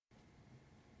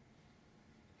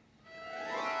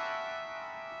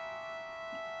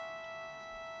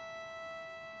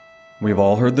We've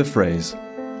all heard the phrase,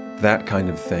 "That kind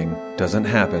of thing doesn't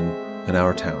happen in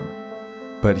our town."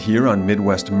 But here on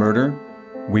Midwest Murder,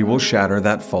 we will shatter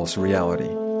that false reality.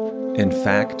 In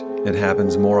fact, it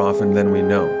happens more often than we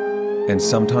know, and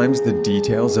sometimes the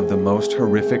details of the most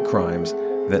horrific crimes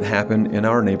that happen in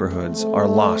our neighborhoods are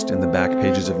lost in the back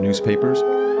pages of newspapers,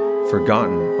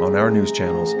 forgotten on our news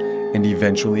channels, and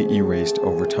eventually erased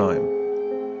over time.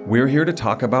 We're here to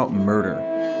talk about murder,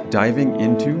 diving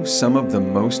into some of the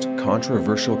most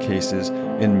controversial cases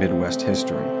in Midwest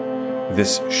history.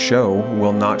 This show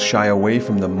will not shy away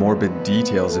from the morbid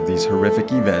details of these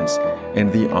horrific events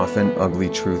and the often ugly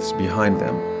truths behind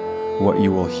them. What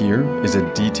you will hear is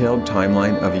a detailed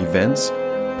timeline of events,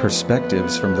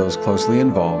 perspectives from those closely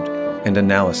involved, and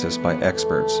analysis by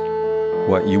experts.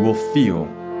 What you will feel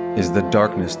is the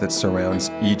darkness that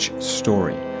surrounds each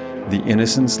story, the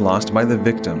innocence lost by the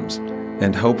victims,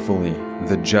 and hopefully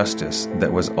the justice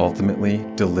that was ultimately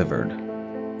delivered.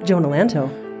 Jonah Lanto.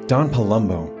 Don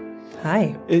Palumbo.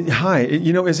 Hi. Hi.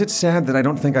 Is it sad that I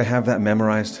don't think I have that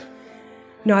memorized?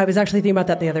 No, I was actually thinking about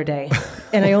that the other day.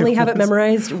 And I only have it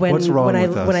memorized when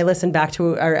I listen back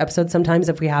to our episodes sometimes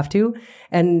if we have to.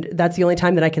 And that's the only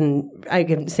time that I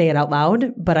can say it out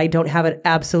loud, but I don't have it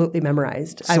absolutely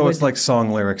memorized. So it's like song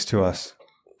lyrics to us.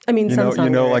 I mean, some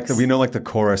song lyrics. We know like the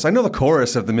chorus. I know the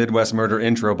chorus of the Midwest Murder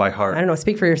intro by heart. I don't know.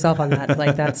 Speak for yourself on that.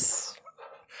 Like that's...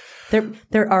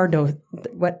 There are no...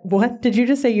 What? Did you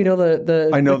just say you know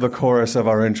the... I know the chorus of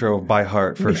our intro by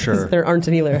heart, for sure. There aren't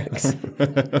any lyrics.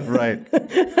 Right.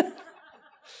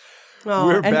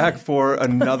 We're back for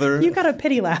another... You got a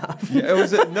pity laugh. Yeah,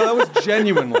 that was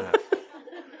genuine laugh.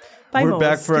 We're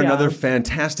back for another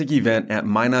fantastic event at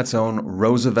Minot's own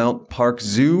Roosevelt Park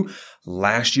Zoo.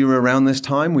 Last year around this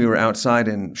time, we were outside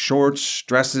in shorts,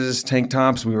 dresses, tank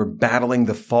tops. We were battling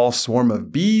the fall swarm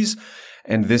of bees.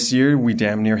 And this year, we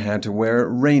damn near had to wear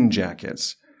rain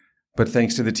jackets. But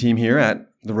thanks to the team here at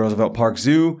the Roosevelt Park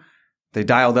Zoo, they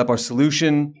dialed up our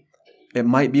solution. It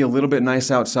might be a little bit nice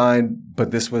outside,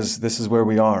 but this is where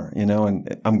we are,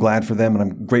 and I'm glad for them, and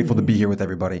I'm grateful to be here with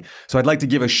everybody. So I'd like to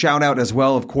give a shout out as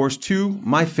well, of course, to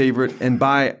my favorite, and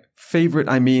by favorite,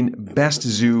 I mean best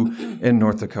zoo in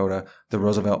North Dakota, the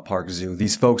Roosevelt Park Zoo.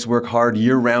 These folks work hard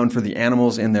year-round for the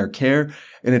animals in their care,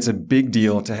 and it's a big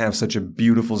deal to have such a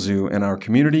beautiful zoo in our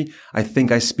community. I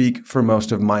think I speak for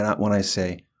most of Minot when I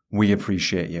say we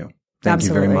appreciate you. Thank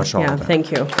you very much, all of them.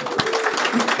 Thank you.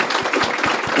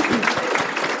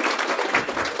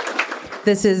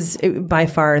 This is by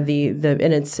far and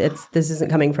this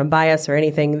isn't coming from bias or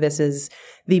anything. This is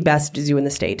the best zoo in the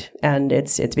state, and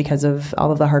it's because of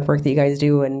all of the hard work that you guys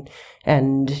do,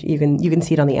 and you can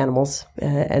see it on the animals.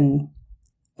 And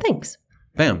thanks.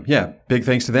 Bam. Yeah. Big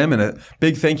thanks to them. And a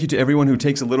big thank you to everyone who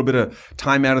takes a little bit of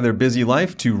time out of their busy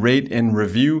life to rate and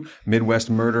review Midwest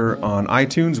Murder on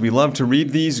iTunes. We love to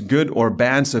read these, good or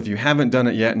bad. So if you haven't done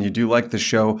it yet and you do like the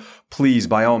show, please,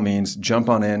 by all means, jump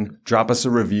on in, drop us a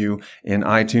review in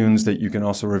iTunes that you can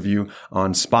also review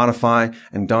on Spotify.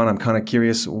 And Dawn, I'm kind of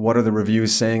curious, what are the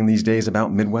reviews saying these days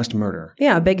about Midwest Murder?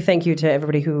 Yeah. A big thank you to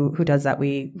everybody who does that.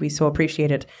 We so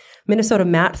appreciate it. Minnesota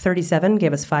Matt 37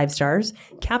 gave us 5 stars.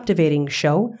 Captivating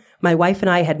show. My wife and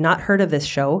I had not heard of this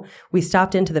show. We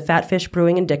stopped into the Fatfish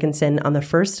Brewing in Dickinson on the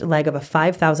first leg of a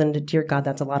 5,000, dear God,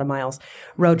 that's a lot of miles,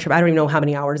 road trip. I don't even know how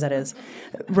many hours that is.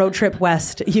 Road trip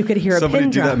west. You could hear a Somebody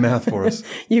pin drop. Somebody do that math for us.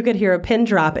 You could hear a pin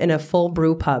drop in a full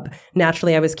brew pub.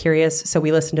 Naturally, I was curious, so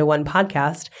we listened to one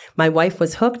podcast. My wife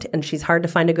was hooked, and she's hard to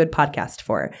find a good podcast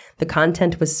for. The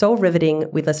content was so riveting.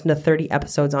 We listened to 30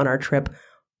 episodes on our trip.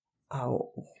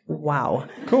 Oh, wow.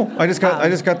 Cool. I just got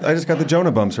the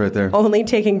Jonah bumps right there. Only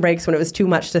taking breaks when it was too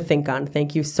much to think on.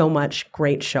 Thank you so much.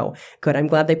 Great show. Good. I'm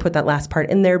glad they put that last part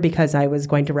in there because I was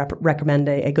going to recommend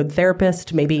a good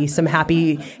therapist, maybe some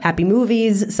happy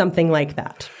movies, something like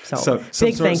that. So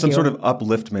big thank you. Some sort of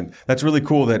upliftment. That's really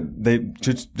cool that they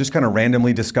just kind of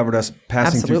randomly discovered us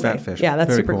passing through Fatfish. Yeah, that's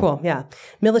very super cool. Yeah.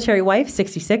 Military Wife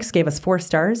 66 gave us 4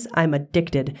 stars. I'm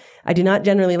addicted. I do not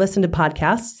generally listen to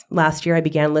podcasts. Last year I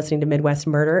began listening to Midwest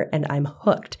Murder and I'm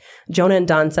hooked. Jonah and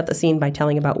Don set the scene by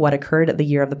telling about what occurred at the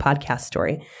year of the podcast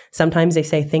story. Sometimes they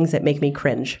say things that make me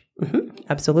cringe.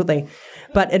 Absolutely.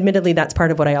 But admittedly, that's part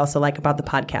of what I also like about the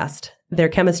podcast. Their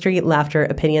chemistry, laughter,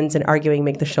 opinions, and arguing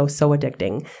make the show so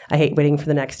addicting. I hate waiting for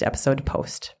the next episode to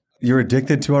post. You're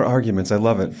addicted to our arguments. I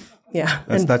love it. Yeah.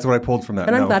 That's what I pulled from that.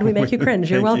 And I'm glad we make you cringe.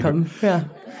 You're welcome. Yeah.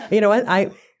 You know what?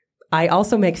 I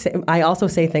also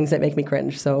say things that make me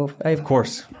cringe. So of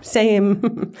course.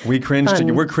 Same. We cringe.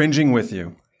 We're cringing with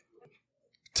you.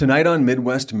 Tonight on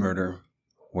Midwest Murder,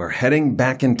 we're heading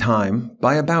back in time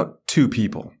by about 2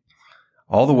 people,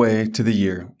 all the way to the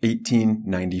year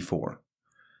 1894.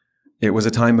 It was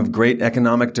a time of great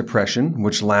economic depression,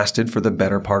 which lasted for the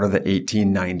better part of the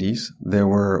 1890s. There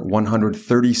were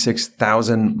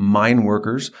 136,000 mine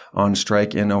workers on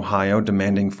strike in Ohio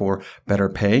demanding for better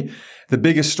pay. The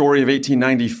biggest story of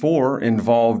 1894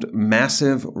 involved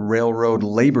massive railroad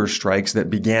labor strikes that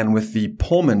began with the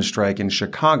Pullman strike in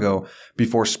Chicago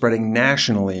before spreading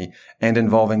nationally and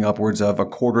involving upwards of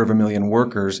 250,000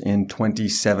 workers in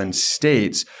 27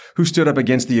 states who stood up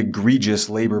against the egregious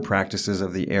labor practices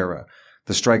of the era.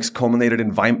 The strikes culminated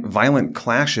in violent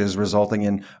clashes, resulting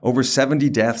in over 70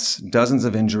 deaths, dozens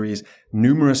of injuries,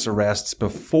 numerous arrests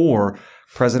before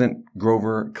President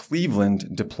Grover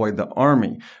Cleveland deployed the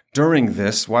army. During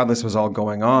this, while this was all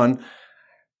going on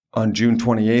June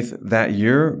 28th that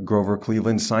year, Grover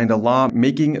Cleveland signed a law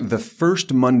making the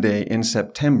first Monday in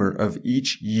September of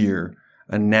each year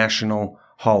a national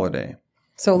holiday.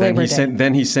 So Labor Day.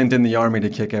 Then he sent in the army to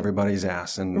kick everybody's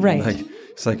ass. And right.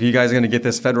 It's like, you guys are going to get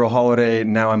this federal holiday.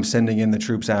 Now I'm sending in the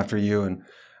troops after you. And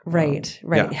Right.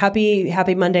 Yeah.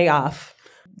 Happy Monday off.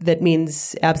 That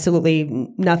means absolutely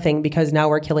nothing because now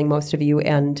we're killing most of you.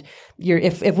 And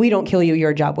if we don't kill you,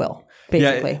 your job will.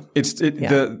 Basically.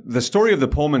 The story of the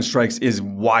Pullman strikes is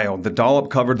wild. The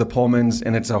Dollop covered the Pullmans,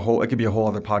 and it could be a whole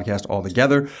other podcast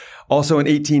altogether. Also in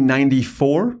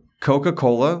 1894,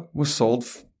 Coca-Cola was sold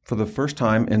for the first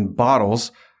time in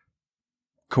bottles.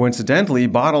 Coincidentally,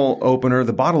 the bottle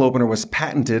opener was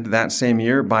patented that same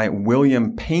year by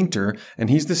William Painter, and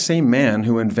he's the same man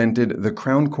who invented the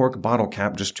crown cork bottle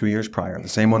cap just 2 years prior, the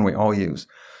same one we all use.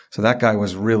 So that guy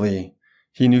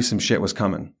he knew some shit was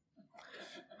coming.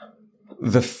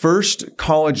 The first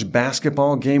college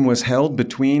basketball game was held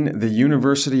between the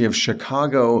University of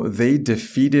Chicago. They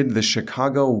defeated the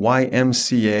Chicago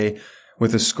YMCA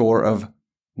with a score of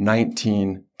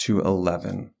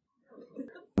 19-11.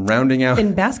 Rounding out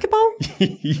in basketball.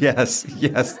 yes.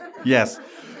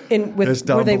 Were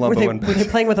they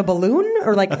playing with a balloon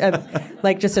or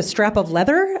like just a strap of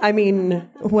leather? I mean,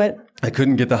 what? I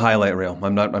couldn't get the highlight reel.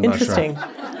 I'm not sure.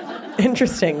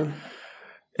 Interesting.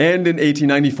 And in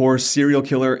 1894, serial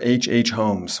killer H.H.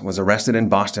 Holmes was arrested in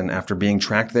Boston after being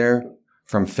tracked there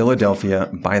from Philadelphia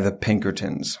by the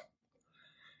Pinkertons.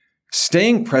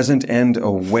 Staying present and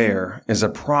aware is a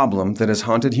problem that has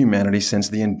haunted humanity since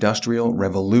the Industrial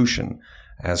Revolution.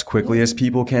 As quickly as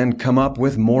people can come up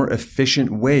with more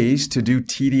efficient ways to do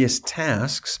tedious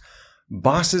tasks,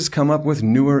 bosses come up with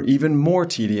newer, even more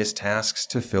tedious tasks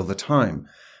to fill the time.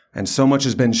 And so much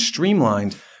has been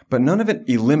streamlined, but none of it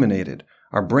eliminated.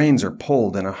 Our brains are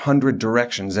pulled in 100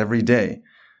 directions every day.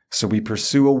 So we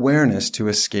pursue awareness to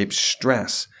escape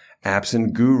stress. Apps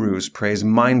and gurus praise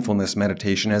mindfulness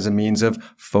meditation as a means of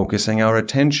focusing our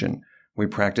attention. We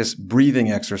practice breathing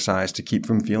exercise to keep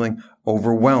from feeling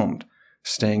overwhelmed.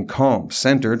 Staying calm,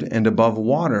 centered, and above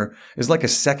water is like a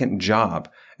second job,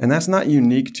 and that's not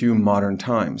unique to modern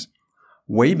times.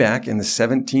 Way back in the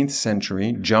 17th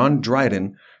century, John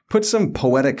Dryden put some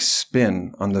poetic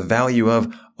spin on the value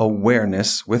of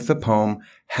awareness with the poem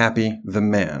Happy the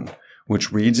Man,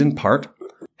 which reads in part,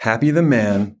 "Happy the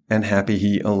man, and happy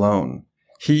he alone,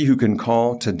 he who can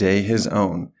call today his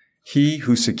own, he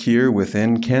who secure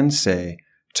within can say,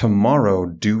 tomorrow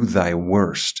do thy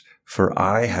worst, for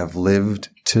I have lived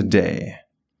today."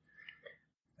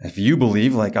 If you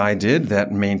believe, like I did,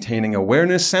 that maintaining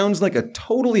awareness sounds like a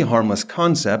totally harmless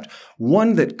concept,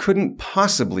 one that couldn't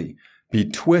possibly be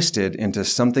twisted into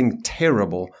something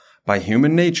terrible by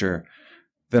human nature,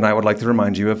 then I would like to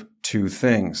remind you of two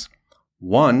things.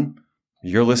 One,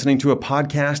 you're listening to a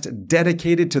podcast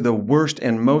dedicated to the worst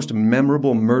and most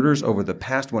memorable murders over the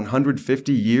past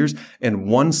 150 years in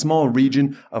one small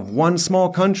region of one small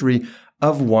country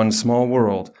of one small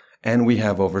world, and we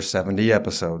have over 70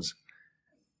 episodes.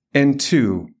 And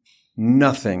two,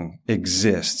 nothing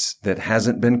exists that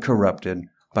hasn't been corrupted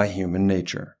by human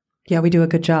nature. Yeah, we do a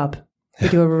good job. We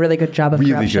do a really good job of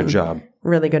really corruption. Good job.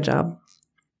 Really good job.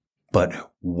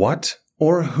 But what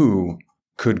or who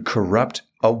could corrupt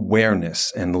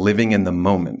awareness and living in the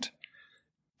moment?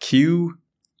 Cue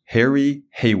Harry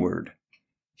Hayward.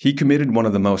 He committed one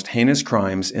of the most heinous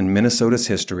crimes in Minnesota's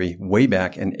history way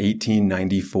back in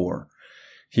 1894.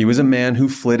 He was a man who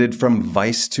flitted from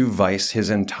vice to vice his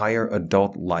entire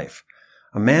adult life.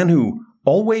 A man who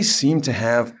always seemed to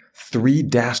have 3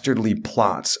 dastardly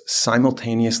plots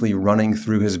simultaneously running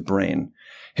through his brain.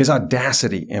 His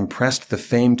audacity impressed the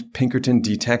famed Pinkerton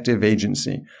Detective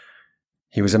Agency.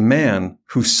 He was a man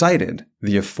who cited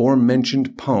the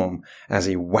aforementioned poem as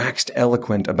he waxed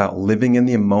eloquent about living in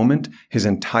the moment his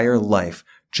entire life,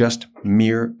 just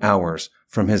mere hours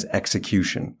from his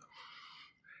execution.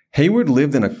 Hayward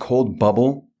lived in a cold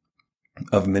bubble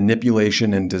of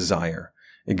manipulation and desire.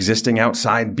 existing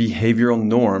outside behavioral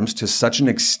norms to such an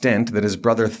extent that his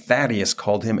brother Thaddeus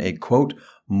called him a, quote,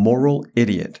 moral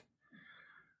idiot.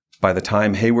 By the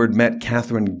time Hayward met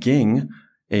Catherine Ging,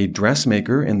 a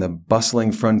dressmaker in the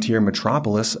bustling frontier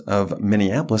metropolis of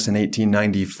Minneapolis in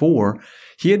 1894,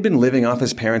 he had been living off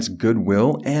his parents'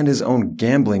 goodwill and his own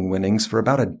gambling winnings for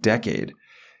about a decade.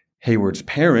 Hayward's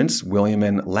parents, William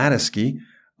and Ladisky,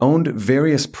 owned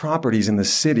various properties in the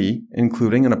city,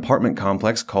 including an apartment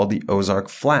complex called the Ozark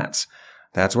Flats.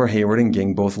 That's where Hayward and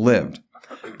Ging both lived.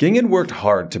 Ging had worked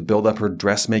hard to build up her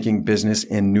dressmaking business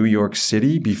in New York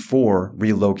City before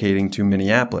relocating to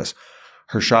Minneapolis.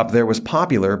 Her shop there was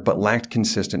popular but lacked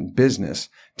consistent business.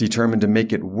 Determined to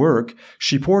make it work,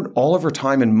 she poured all of her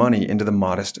time and money into the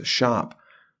modest shop.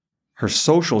 Her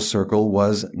social circle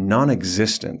was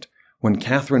non-existent. When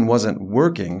Catherine wasn't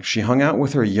working, she hung out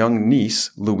with her young niece,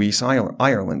 Louise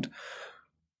Ireland.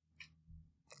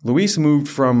 Louise moved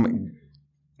from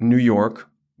New York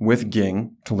with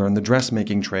Ging to learn the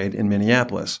dressmaking trade in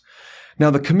Minneapolis. Now,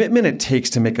 the commitment it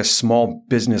takes to make a small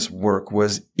business work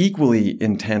was equally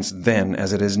intense then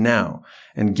as it is now,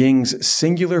 and Ging's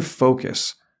singular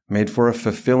focus made for a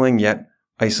fulfilling yet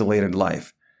isolated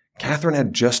life. Catherine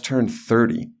had just turned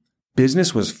 30.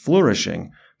 Business was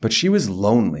flourishing, but she was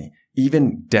lonely,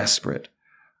 even desperate.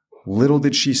 Little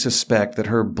did she suspect that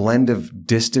her blend of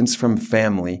distance from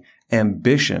family,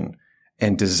 ambition,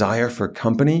 and desire for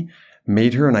company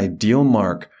made her an ideal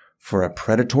mark for a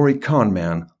predatory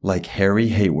conman like Harry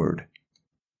Hayward.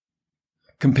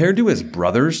 Compared to his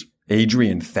brothers, Adri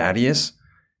and Thaddeus,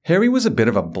 Harry was a bit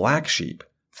of a black sheep.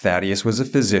 Thaddeus was a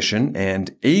physician,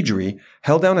 and Adri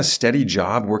held down a steady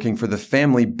job working for the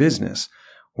family business,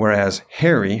 whereas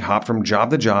Harry hopped from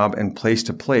job to job and place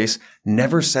to place,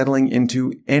 never settling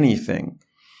into anything.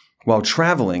 While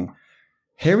traveling,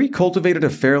 Harry cultivated a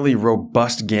fairly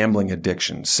robust gambling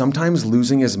addiction, sometimes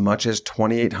losing as much as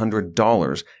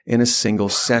 $2,800 in a single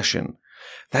session.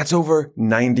 That's over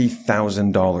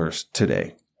 $90,000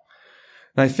 today.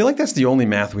 And I feel like that's the only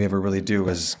math we ever really do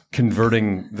is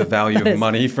converting the value of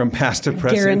money from past to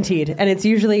present. Guaranteed. And it's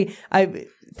usually,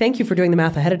 thank you for doing the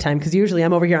math ahead of time, because usually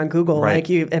I'm over here on Google, right,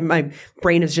 and my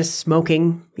brain is just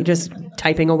smoking, just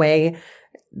typing away.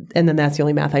 And then that's the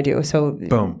only math I do. So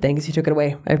boom. Thanks. You took it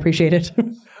away. I appreciate it.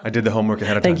 I did the homework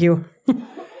ahead of time. Thank you.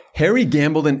 Harry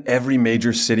gambled in every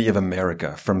major city of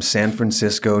America, from San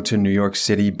Francisco to New York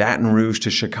City, Baton Rouge to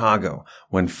Chicago.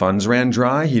 When funds ran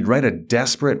dry, he'd write a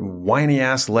desperate,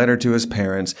 whiny-ass letter to his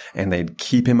parents, and they'd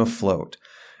keep him afloat.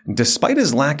 Despite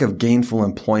his lack of gainful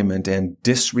employment and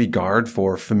disregard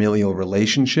for familial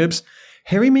relationships,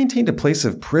 Harry maintained a place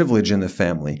of privilege in the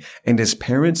family, and his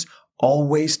parents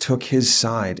always took his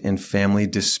side in family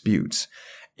disputes.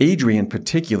 Adri, in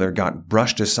particular, got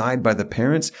brushed aside by the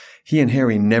parents. He and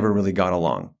Harry never really got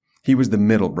along. He was the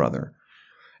middle brother.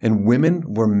 And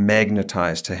women were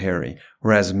magnetized to Harry,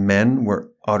 whereas men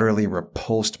were utterly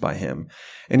repulsed by him.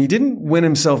 And he didn't win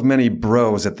himself many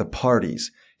bros at the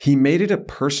parties. He made it a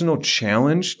personal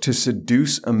challenge to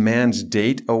seduce a man's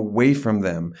date away from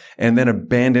them and then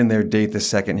abandon their date the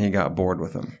second he got bored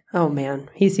with them. Oh, man.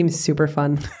 He seems super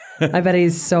fun. I bet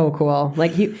he's so cool.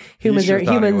 Like humans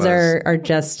sure are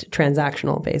just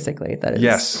transactional, basically. That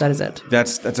is it.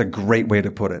 That's a great way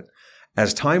to put it.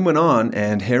 As time went on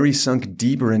and Harry sunk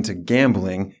deeper into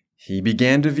gambling, he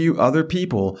began to view other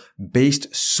people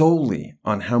based solely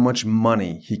on how much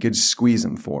money he could squeeze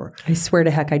them for. I swear to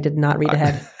heck, I did not read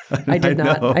ahead. I did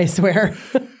not. I swear.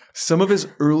 Some of his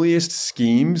earliest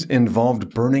schemes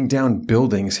involved burning down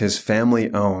buildings his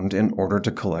family owned in order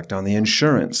to collect on the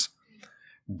insurance.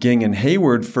 Ging and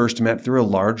Hayward first met through a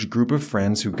large group of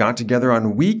friends who got together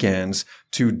on weekends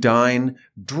to dine,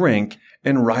 drink,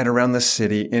 and ride around the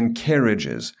city in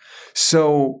carriages.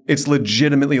 So it's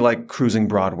legitimately like cruising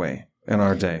Broadway in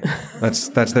our day.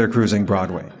 That's their cruising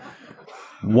Broadway.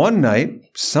 One night,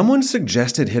 someone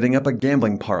suggested hitting up a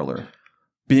gambling parlor.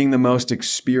 Being the most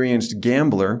experienced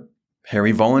gambler,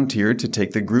 Harry volunteered to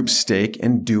take the group's stake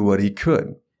and do what he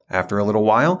could. After a little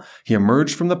while, he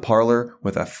emerged from the parlor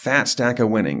with a fat stack of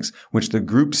winnings, which the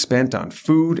group spent on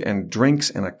food and drinks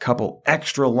and a couple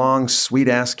extra long,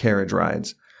 sweet-ass carriage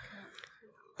rides.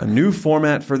 A new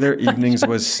format for their evenings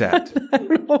was set. I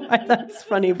don't know why that's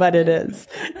funny, but it is.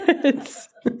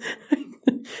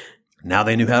 Now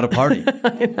they knew how to party.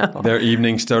 I know. Their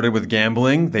evening started with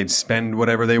gambling. They'd spend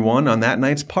whatever they won on that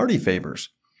night's party favors.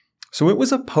 So it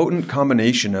was a potent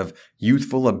combination of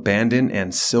youthful abandon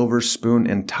and silver spoon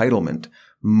entitlement,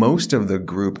 Most of the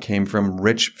group came from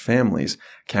rich families.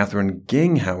 Catherine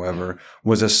Ging, however,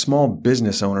 was a small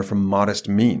business owner from modest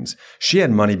means. She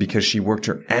had money because she worked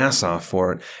her ass off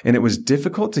for it, and it was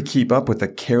difficult to keep up with the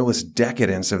careless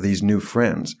decadence of these new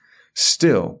friends.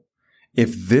 Still,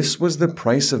 if this was the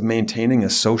price of maintaining a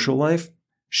social life,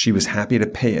 she was happy to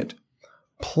pay it.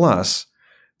 Plus,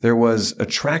 there was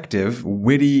attractive,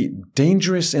 witty,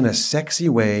 dangerous in a sexy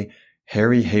way,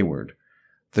 Harry Hayward.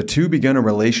 The two began a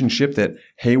relationship that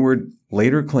Hayward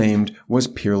later claimed was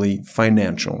purely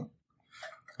financial.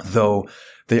 Though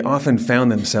they often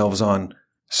found themselves on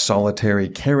solitary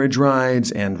carriage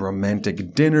rides and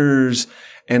romantic dinners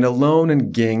and alone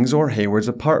in Ging's or Hayward's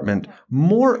apartment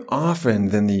more often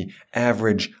than the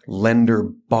average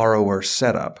lender-borrower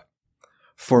setup.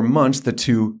 For months, the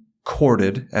two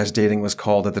courted, as dating was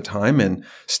called at the time, and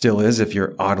still is if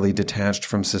you're oddly detached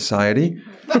from society.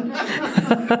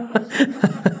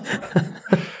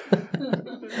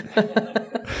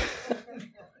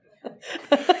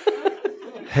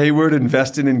 Hayward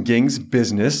invested in Ging's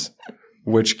business,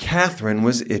 which Catherine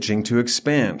was itching to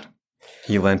expand.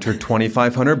 He lent her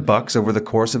 $2,500 over the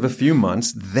course of a few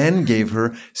months, then gave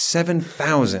her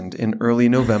 $7,000 in early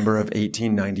November of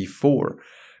 1894.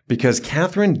 Because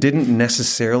Catherine didn't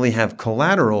necessarily have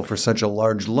collateral for such a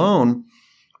large loan,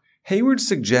 Hayward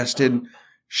suggested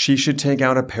she should take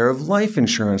out a pair of life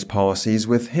insurance policies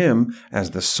with him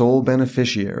as the sole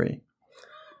beneficiary.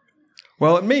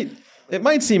 Well, it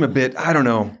might seem a bit,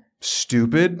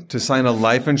 stupid to sign a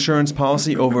life insurance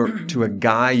policy over to a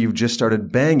guy you've just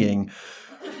started banging.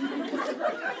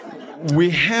 We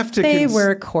have to... They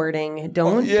were courting.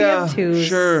 Don't be obtuse.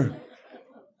 Sure.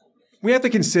 We have to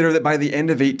consider that by the end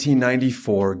of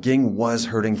 1894, Ging was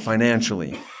hurting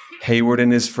financially. Hayward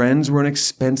and his friends were an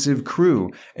expensive crew,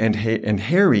 and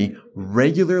Harry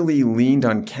regularly leaned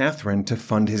on Catherine to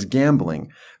fund his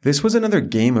gambling. This was another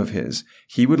game of his.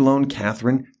 He would loan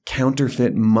Catherine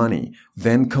counterfeit money,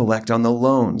 then collect on the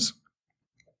loans.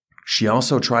 She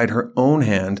also tried her own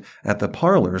hand at the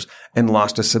parlors and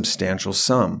lost a substantial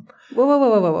sum.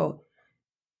 Whoa.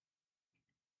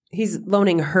 He's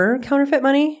loaning her counterfeit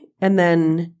money? And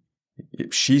then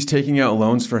she's taking out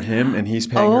loans for him and he's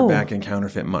paying her back in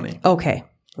counterfeit money. Okay.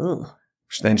 Ugh.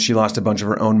 Then she lost a bunch of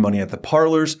her own money at the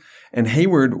parlors, and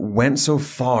Hayward went so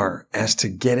far as to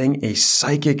getting a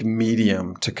psychic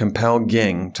medium to compel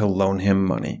Ging to loan him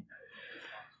money.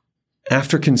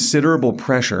 After considerable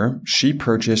pressure, she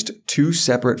purchased 2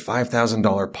 separate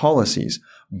 $5,000 policies,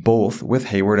 both with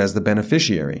Hayward as the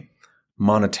beneficiary.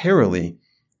 Monetarily,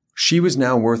 she was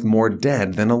now worth more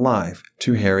dead than alive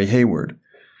to Harry Hayward.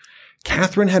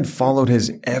 Catherine had followed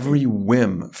his every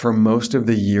whim for most of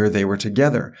the year they were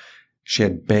together. She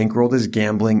had bankrolled his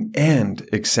gambling and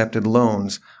accepted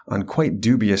loans on quite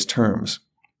dubious terms.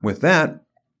 With that,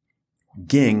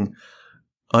 Ging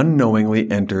unknowingly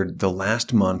entered the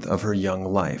last month of her young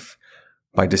life.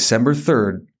 By December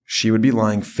 3rd, she would be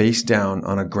lying face down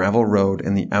on a gravel road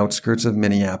in the outskirts of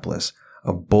Minneapolis,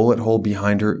 a bullet hole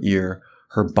behind her ear,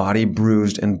 her body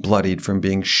bruised and bloodied from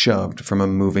being shoved from a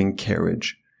moving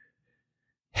carriage.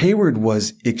 Hayward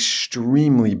was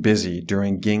extremely busy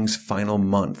during Ging's final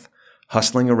month,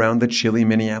 hustling around the chilly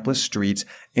Minneapolis streets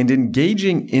and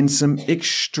engaging in some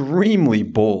extremely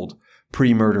bold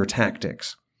pre-murder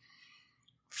tactics.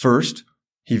 First,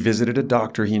 he visited a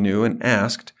doctor he knew and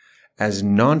asked, as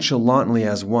nonchalantly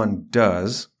as one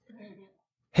does,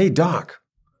 "Hey, doc,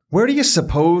 where do you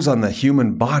suppose on the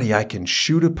human body I can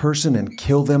shoot a person and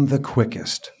kill them the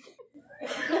quickest?"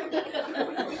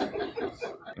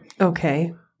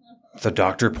 Okay. The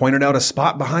doctor pointed out a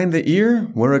spot behind the ear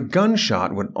where a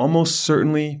gunshot would almost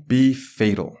certainly be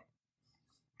fatal.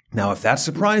 Now, if that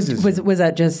surprises you... Was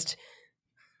that just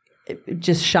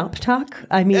shop talk?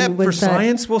 I mean, for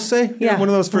science, we'll say. Yeah. One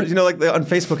of those, like on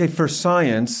Facebook, hey, for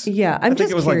science. Yeah, I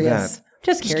think it was curious. like that.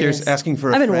 Just curious. Asking for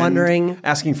a friend. I've been wondering.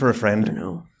 Asking for a friend. I don't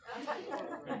know.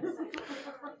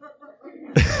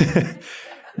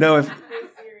 Now,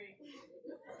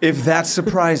 if that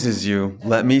surprises you,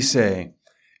 let me say,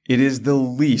 it is the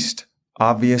least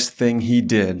obvious thing he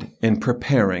did in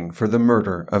preparing for the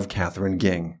murder of Catherine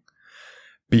Ging.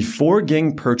 Before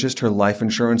Ging purchased her life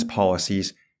insurance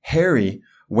policies, Harry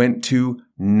went to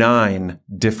 9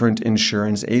 different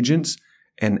insurance agents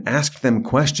and asked them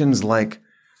questions like,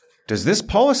 "Does this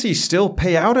policy still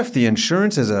pay out if the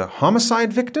insurance is a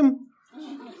homicide victim?"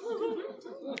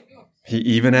 He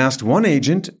even asked one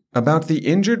agent about the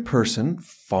injured person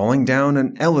falling down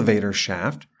an elevator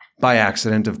shaft, by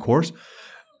accident, of course,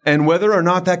 and whether or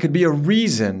not that could be a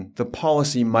reason the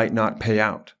policy might not pay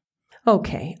out.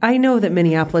 Okay, I know that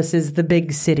Minneapolis is the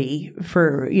big city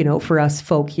for us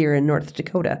folk here in North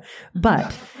Dakota,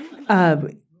 but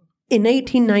in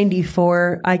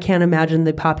 1894, I can't imagine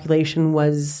the population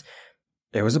was...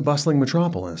 It was a bustling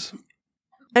metropolis.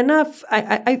 Enough,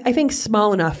 I think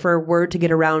small enough for word to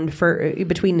get around for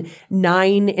between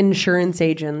 9 insurance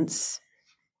agents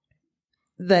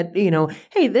that,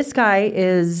 hey, this guy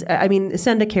is,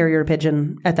 send a carrier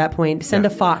pigeon at that point, send a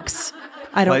fox.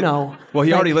 I don't know. Well,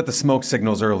 he already lit the smoke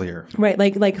signals earlier. Right.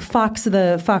 Like fox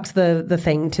the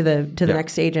thing to the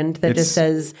next agent that just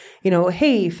says,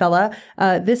 hey, fella,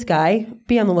 this guy,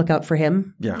 be on the lookout for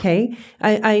him. Yeah. Okay.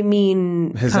 I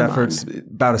mean, his efforts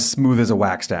about as smooth as a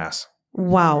waxed ass.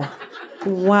 Wow.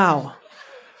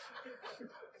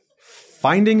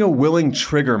 Finding a willing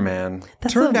trigger man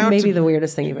turned out maybe the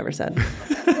weirdest thing you've ever said.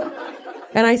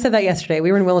 And I said that yesterday.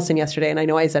 We were in Williston yesterday, and I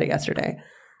know I said it yesterday.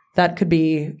 That could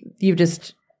be, you've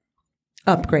just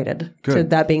upgraded to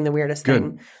that being the weirdest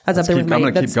thing. That's up there with I'm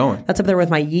going to keep going. That's up there with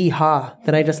my yeehaw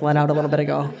that I just let out a little bit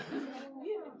ago.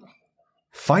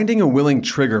 Finding a willing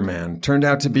trigger man turned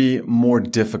out to be more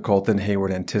difficult than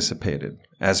Hayward anticipated.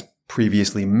 As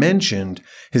previously mentioned,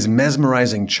 his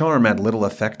mesmerizing charm had little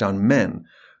effect on men,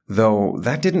 though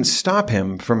that didn't stop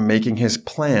him from making his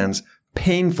plans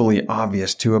painfully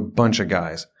obvious to a bunch of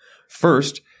guys.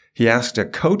 First, he asked a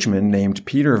coachman named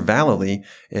Peter Vallely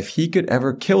if he could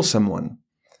ever kill someone.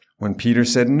 When Peter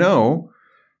said no,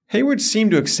 Hayward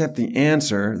seemed to accept the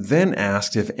answer, then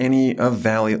asked if any of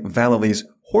Vallely's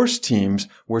horse teams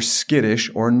were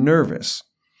skittish or nervous.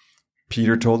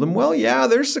 Peter told him, well, yeah,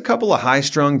 there's a couple of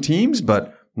high-strung teams,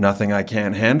 but nothing I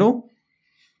can't handle.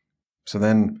 So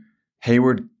then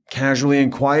Hayward casually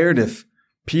inquired if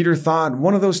Peter thought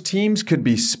one of those teams could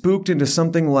be spooked into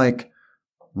something like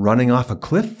running off a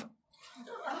cliff?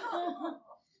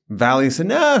 Valley said,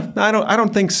 nah, I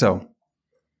don't think so.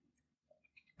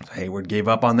 Hayward gave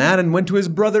up on that and went to his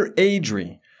brother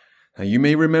Adry. Now, you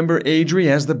may remember Adry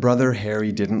as the brother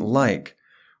Harry didn't like,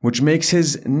 which makes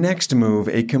his next move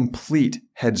a complete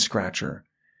head-scratcher.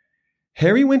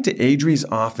 Harry went to Adry's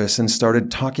office and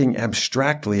started talking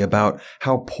abstractly about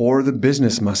how poor the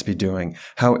business must be doing,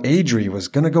 how Adry was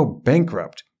going to go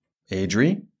bankrupt.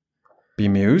 Adry,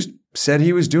 bemused, said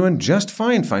he was doing just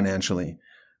fine financially.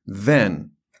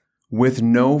 Then, with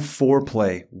no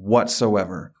foreplay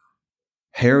whatsoever,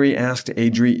 Harry asked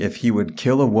Adry if he would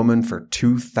kill a woman for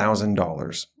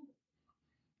 $2,000.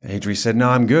 Adry said, no,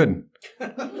 I'm good.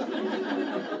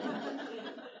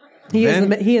 He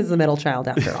is the middle child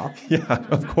after all. Yeah,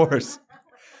 of course.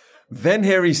 Then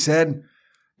Harry said,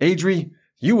 Adry,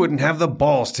 you wouldn't have the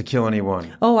balls to kill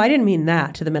anyone. Oh, I didn't mean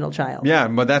that to the middle child. Yeah,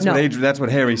 but that's what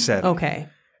Harry said. Okay.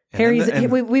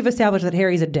 We've established that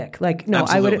Harry's a dick. Like, no,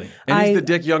 absolutely. He's the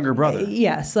dick younger brother.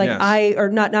 Yes. Adry,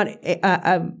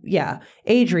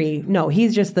 no,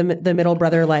 he's just the middle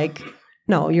brother. Like,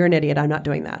 no, you're an idiot. I'm not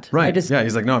doing that. Right. He's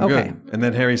like, no, I'm good. And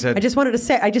then Harry said, I want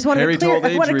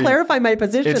to clarify my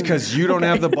position. It's because you don't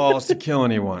have the balls to kill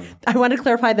anyone. I want to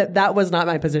clarify that was not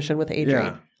my position with Adry.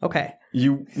 Yeah. Okay.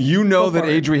 You know that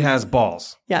Adry has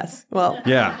balls. Yes. Well.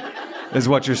 Yeah. Is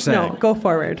what you're saying. No, go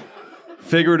forward.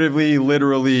 Figuratively,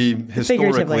 literally,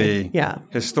 historically. Yeah.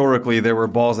 Historically, there were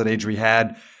balls that Adry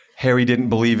had. Harry didn't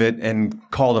believe it and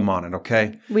called him on it,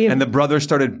 okay? And the brothers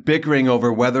started bickering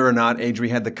over whether or not Adry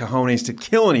had the cojones to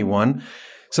kill anyone.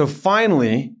 So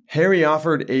finally, Harry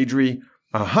offered Adry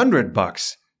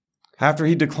 $100 after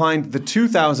he declined the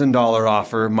 $2,000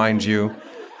 offer, mind you.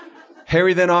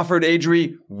 Harry then offered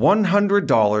Adry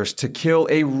 $100 to kill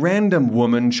a random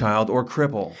woman, child, or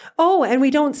cripple. Oh, and we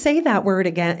don't say that word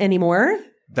again anymore?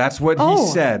 That's what he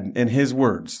said in his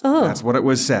words. Oh. That's what it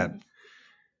was said.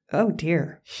 Oh,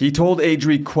 dear. He told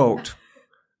Adry, quote,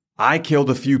 I killed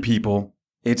a few people.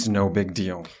 It's no big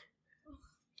deal.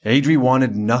 Adry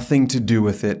wanted nothing to do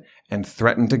with it and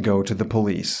threatened to go to the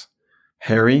police.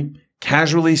 Harry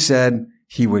casually said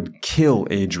he would kill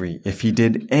Adry if he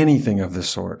did anything of the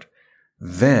sort.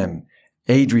 Then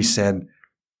Adry said,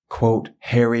 quote,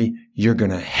 Harry, you're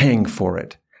going to hang for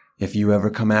it if you ever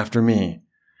come after me.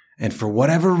 And for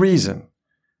whatever reason,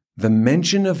 the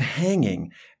mention of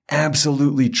hanging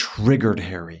absolutely triggered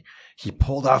Harry. He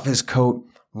pulled off his coat,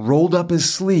 rolled up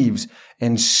his sleeves,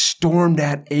 and stormed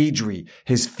at Adry,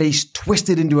 his face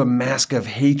twisted into a mask of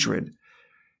hatred.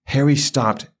 Harry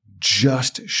stopped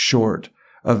just short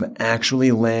of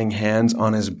actually laying hands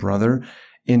on his brother,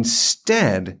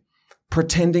 instead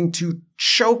pretending to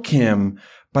choke him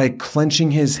by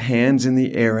clenching his hands in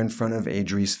the air in front of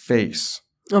Adry's face.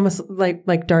 Almost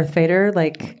like Darth Vader,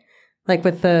 like Like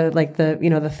with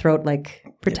the throat, like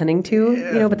pretending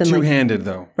to, but then two-handed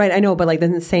though. Right, I know, but like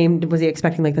then was he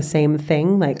expecting like the same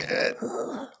thing? Like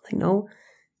no.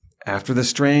 After the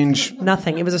strange...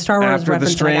 Nothing. It was a Star Wars After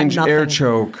reference. the strange air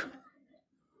choke,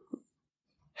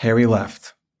 Harry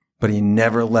left, but he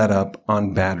never let up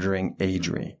on badgering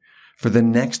Adri. For the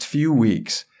next few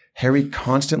weeks, Harry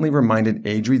constantly reminded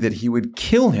Adri that he would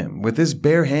kill him with his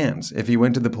bare hands if he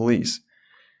went to the police.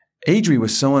 Adri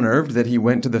was so unnerved that he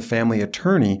went to the family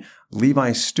attorney,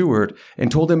 Levi Stewart,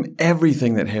 and told him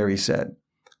everything that Harry said.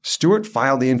 Stewart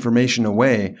filed the information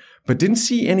away, but didn't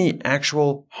see any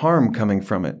actual harm coming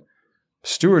from it.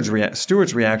 Stewart's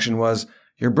reaction was,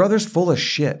 "Your brother's full of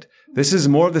shit. This is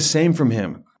more of the same from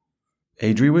him."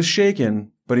 Adri was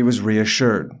shaken, but he was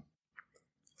reassured.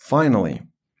 Finally,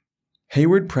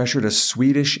 Hayward pressured a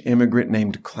Swedish immigrant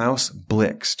named Klaus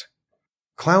Blixt.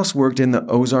 Klaus worked in the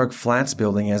Ozark Flats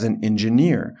building as an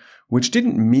engineer, which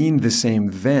didn't mean the same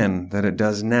then that it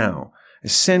does now.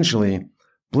 Essentially,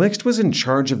 Blixt was in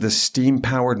charge of the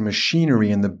steam-powered machinery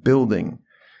in the building.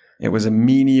 It was a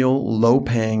menial,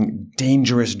 low-paying,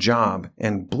 dangerous job,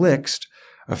 and Blixt,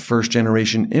 a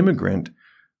first-generation immigrant,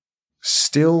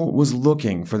 still was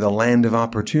looking for the land of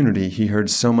opportunity he heard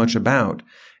so much about,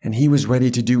 and he was ready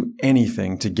to do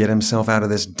anything to get himself out of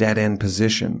this dead-end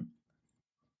position.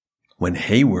 When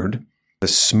Hayward, the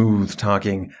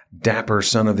smooth-talking, dapper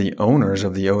son of the owners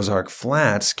of the Ozark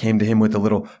Flats, came to him with a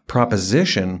little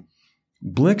proposition,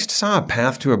 Blixt saw a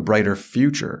path to a brighter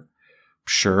future.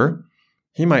 Sure,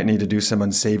 he might need to do some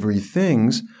unsavory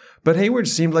things, but Hayward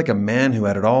seemed like a man who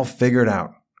had it all figured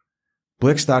out.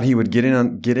 Blixt thought he would get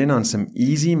in on some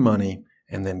easy money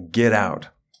and then get out.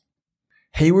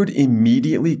 Hayward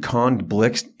immediately conned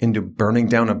Blixt into burning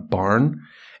down a barn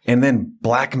and then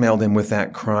blackmailed him with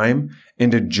that crime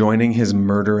into joining his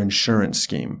murder insurance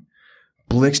scheme.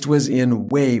 Blixt was in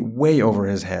way, way over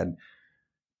his head,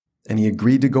 and he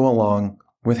agreed to go along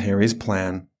with Harry's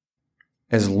plan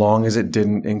as long as it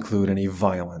didn't include any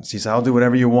violence. He said, "I'll do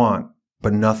whatever you want,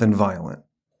 but nothing violent."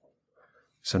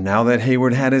 So now that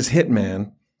Hayward had his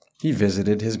hitman, he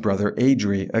visited his brother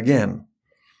Adri again.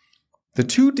 The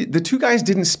two guys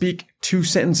didn't speak 2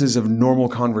 sentences of normal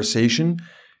conversation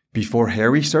before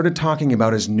Harry started talking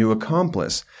about his new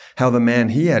accomplice, how the man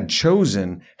he had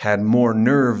chosen had more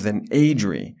nerve than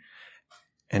Adri,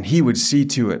 and he would see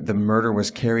to it the murder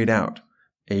was carried out.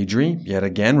 Adri, yet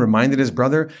again, reminded his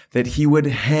brother that he would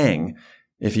hang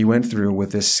if he went through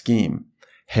with this scheme.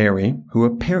 Harry, who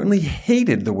apparently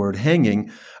hated the word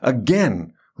hanging,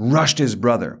 again rushed his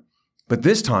brother. But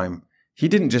this time, he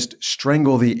didn't just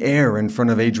strangle the air in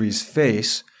front of Adri's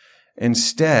face.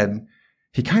 Instead,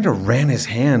 he kind of ran his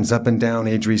hands up and down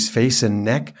Adri's face and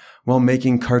neck while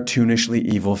making cartoonishly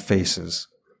evil faces.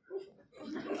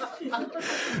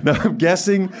 Now, I'm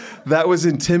guessing that was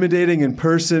intimidating in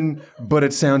person, but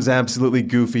it sounds absolutely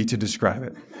goofy to describe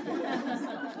it.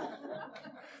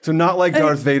 So not like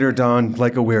Darth Vader, Don,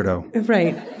 like a weirdo.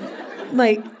 Right.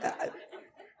 Like,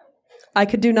 I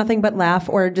could do nothing but laugh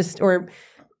or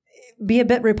be a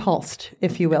bit repulsed,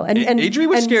 if you will. And Adri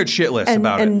was scared shitless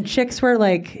about it. And chicks were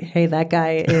like, "Hey, that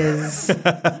guy is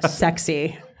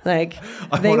sexy." Like,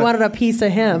 they wanted a piece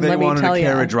of him, let me tell you. They wanted a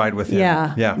carriage ride with him.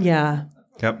 Yeah.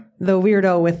 Yep. The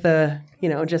weirdo with the,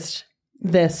 just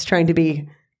this trying to be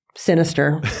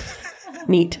sinister.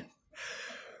 Neat.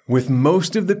 With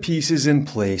most of the pieces in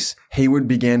place, Hayward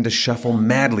began to shuffle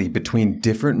madly between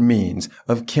different means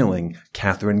of killing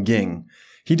Catherine Ging.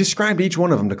 He described each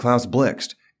one of them to Klaus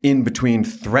Blixt, in between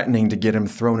threatening to get him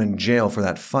thrown in jail for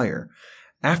that fire.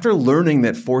 After learning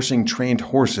that forcing trained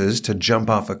horses to jump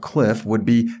off a cliff would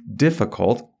be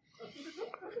difficult,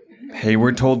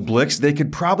 Hayward told Blixt they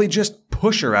could probably just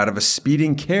push her out of a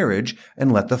speeding carriage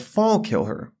and let the fall kill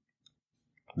her.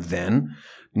 Then,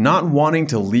 not wanting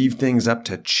to leave things up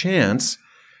to chance,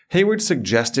 Hayward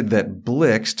suggested that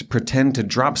Blixt pretend to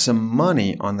drop some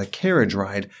money on the carriage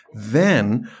ride.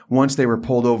 Then, once they were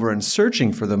pulled over and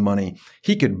searching for the money,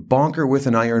 he could bonk her with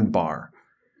an iron bar.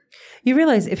 You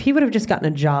realize if he would have just gotten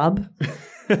a job,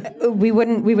 we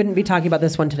wouldn't be talking about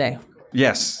this one today.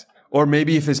 Yes. Or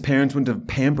maybe if his parents wouldn't have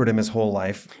pampered him his whole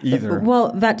life either.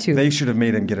 Well, that too. They should have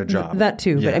made him get a job. That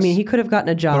too. Yes. But I mean, he could have gotten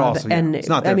a job. But also, and it's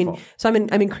not their fault. So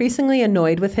I'm increasingly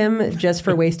annoyed with him just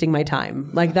for wasting my time.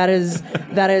 Like that's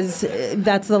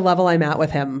the level I'm at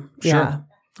with him. Sure.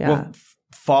 Yeah. Well,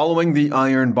 following the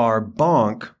iron bar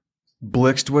bonk,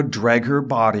 Blixt would drag her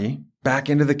body back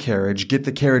into the carriage, get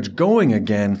the carriage going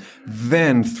again,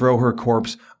 then throw her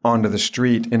corpse onto the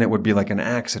street, and it would be like an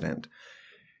accident.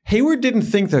 Hayward didn't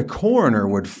think the coroner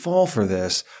would fall for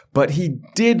this, but he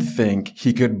did think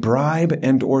he could bribe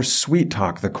and or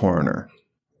sweet-talk the coroner.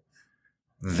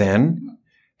 Then,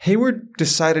 Hayward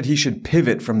decided he should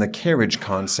pivot from the carriage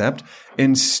concept,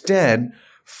 instead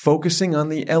focusing on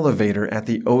the elevator at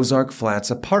the Ozark Flats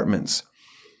apartments.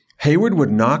 Hayward would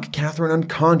knock Catherine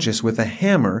unconscious with a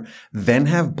hammer, then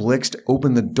have Blixt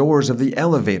open the doors of the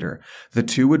elevator. The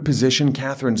two would position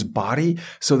Catherine's body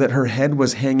so that her head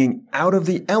was hanging out of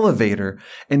the elevator,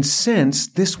 and since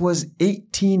this was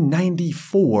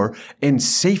 1894 and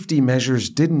safety measures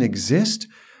didn't exist,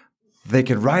 they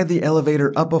could ride the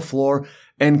elevator up a floor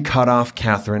and cut off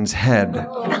Catherine's head.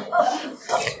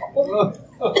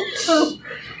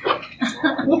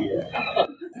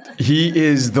 He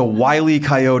is the Wile E.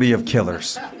 Coyote of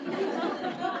killers.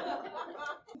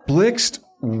 Blixt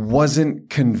wasn't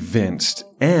convinced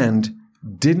and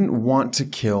didn't want to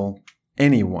kill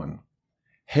anyone.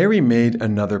 Harry made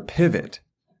another pivot.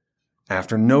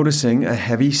 After noticing a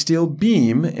heavy steel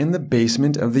beam in the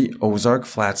basement of the Ozark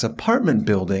Flats apartment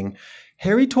building,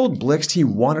 Harry told Blixt he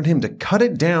wanted him to cut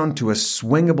it down to a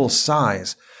swingable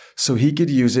size so he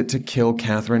could use it to kill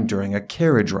Catherine during a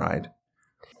carriage ride.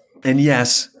 And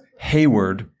yes,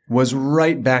 Hayward was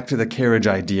right back to the carriage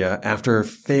idea after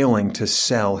failing to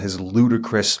sell his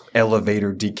ludicrous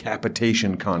elevator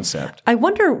decapitation concept. I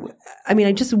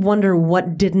just wonder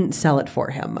what didn't sell it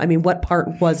for him. I mean, what part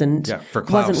wasn't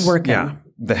working? Yeah,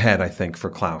 the head, I think,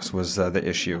 for Klaus was the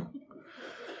issue.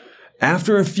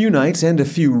 After a few nights and a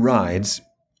few rides,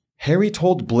 Harry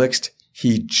told Blixt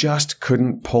he just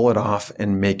couldn't pull it off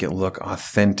and make it look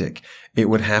authentic. It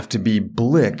would have to be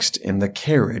Blixt in the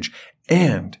carriage,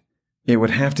 and it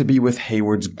would have to be with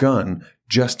Hayward's gun,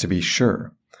 just to be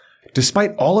sure.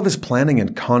 Despite all of his planning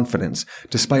and confidence,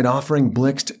 despite offering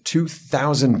Blixt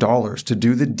 $2,000 to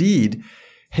do the deed,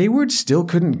 Hayward still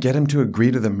couldn't get him to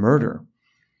agree to the murder.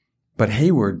 But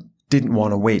Hayward didn't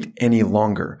want to wait any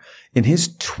longer. In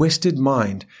his twisted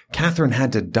mind, Catherine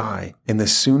had to die, and the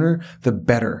sooner the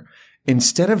better.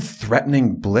 Instead of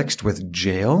threatening Blixt with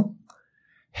jail,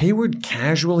 Hayward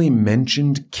casually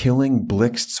mentioned killing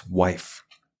Blixt's wife.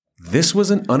 This was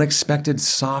an unexpected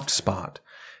soft spot,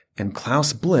 and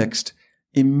Klaus Blixt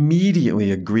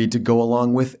immediately agreed to go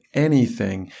along with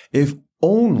anything if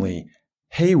only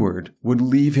Hayward would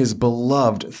leave his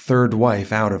beloved third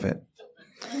wife out of it.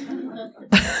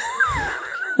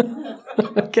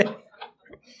 Okay.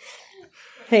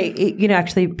 Hey,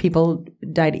 actually, people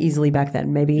died easily back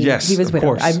then. Maybe yes, he was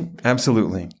widowed. Course.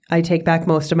 Absolutely. I take back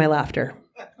most of my laughter.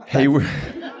 Hayward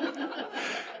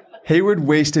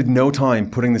wasted no time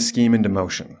putting the scheme into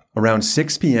motion. Around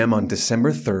 6 p.m. on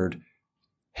December 3rd,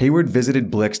 Hayward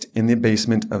visited Blixt in the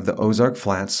basement of the Ozark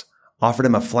Flats, offered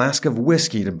him a flask of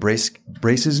whiskey to brace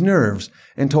his nerves,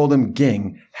 and told him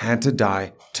Ging had to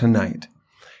die tonight.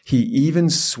 He even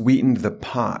sweetened the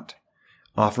pot,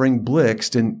 offering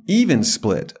Blixt an even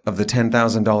split of the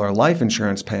 $10,000 life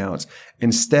insurance payouts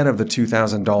instead of the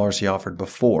 $2,000 he offered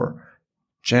before.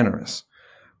 Generous.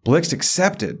 Blixt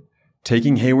accepted,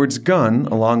 taking Hayward's gun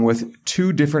along with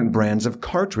 2 different brands of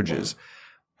cartridges.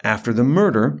 After the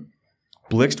murder,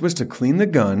 Blixt was to clean the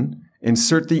gun,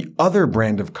 insert the other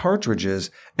brand of cartridges,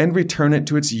 and return it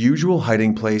to its usual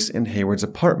hiding place in Hayward's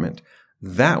apartment.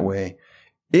 That way,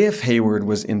 if Hayward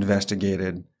was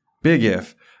investigated, big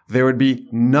if, there would be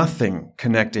nothing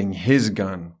connecting his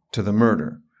gun to the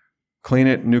murder. Clean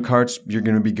it, new carts, you're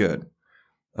going to be good.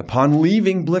 Upon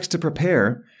leaving Blixt to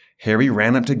prepare, Harry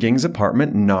ran up to Ging's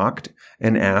apartment, knocked,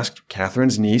 and asked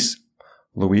Catherine's niece,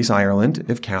 Louise Ireland,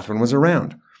 if Catherine was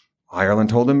around.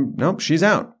 Ireland told him, nope, she's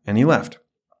out, and he left.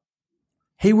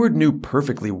 Hayward knew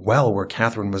perfectly well where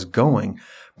Catherine was going,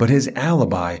 but his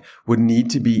alibi would need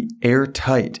to be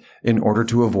airtight in order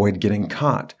to avoid getting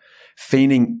caught.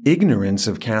 Feigning ignorance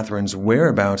of Catherine's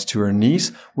whereabouts to her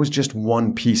niece was just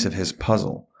one piece of his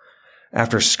puzzle.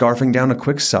 After scarfing down a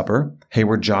quick supper,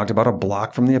 Hayward jogged about a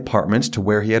block from the apartments to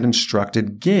where he had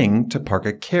instructed Ging to park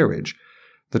a carriage.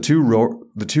 The two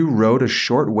rode a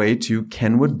short way to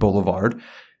Kenwood Boulevard,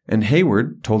 and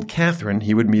Hayward told Catherine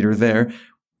he would meet her there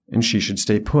and she should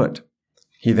stay put.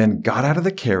 He then got out of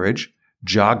the carriage,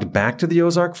 jogged back to the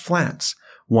Ozark Flats.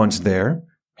 Once there,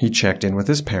 he checked in with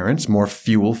his parents, more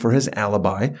fuel for his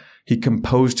alibi. He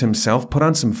composed himself, put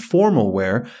on some formal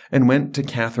wear, and went to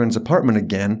Catherine's apartment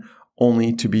again,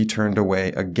 only to be turned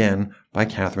away again by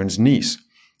Catherine's niece.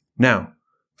 Now,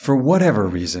 for whatever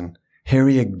reason,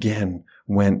 Harry again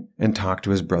went and talked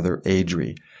to his brother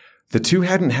Adri. The two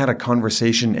hadn't had a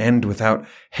conversation end without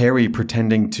Harry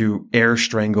pretending to air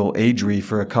strangle Adri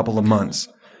for a couple of months.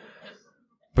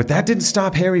 But that didn't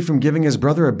stop Harry from giving his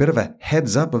brother a bit of a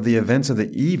heads up of the events of the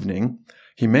evening.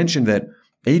 He mentioned that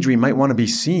Adri might want to be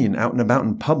seen out and about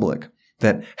in public,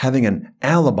 that having an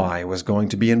alibi was going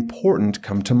to be important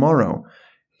come tomorrow.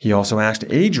 He also asked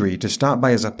E83 to stop by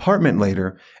his apartment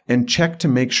later and check to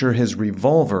make sure his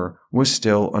revolver was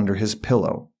still under his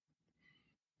pillow.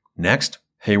 Next,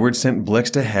 Hayward sent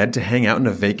Blixt ahead to hang out in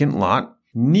a vacant lot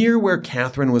near where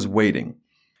Catherine was waiting.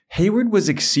 Hayward was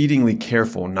exceedingly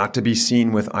careful not to be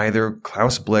seen with either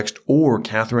Klaus Blixt or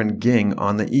Catherine Ging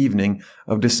on the evening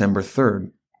of December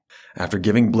 3rd. After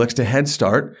giving Blixt a head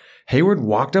start, Hayward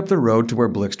walked up the road to where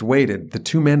Blixt waited. The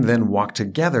two men then walked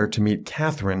together to meet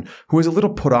Catherine, who was a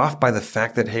little put off by the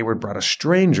fact that Hayward brought a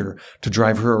stranger to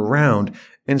drive her around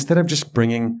instead of just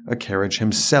bringing a carriage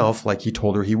himself like he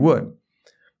told her he would.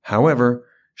 However,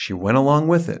 she went along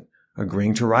with it,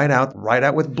 agreeing to ride out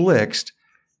with Blixt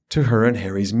to her and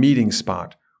Harry's meeting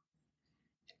spot.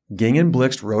 Ging and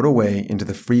Blixt rode away into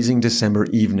the freezing December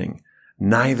evening,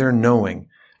 neither knowing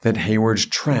that Hayward's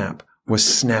trap was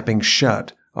snapping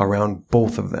shut around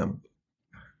both of them.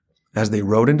 As they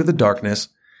rode into the darkness,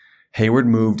 Hayward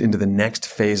moved into the next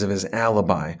phase of his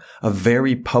alibi, a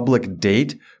very public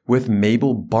date with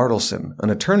Mabel Bartleson, an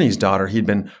attorney's daughter he'd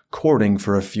been courting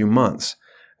for a few months.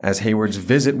 As Hayward's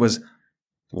visit was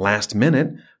last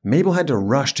minute, Mabel had to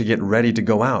rush to get ready to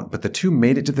go out, but the two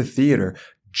made it to the theater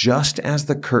just as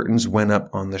the curtains went up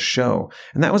on the show.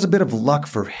 And that was a bit of luck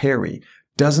for Harry.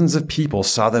 Dozens of people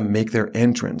saw them make their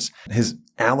entrance. His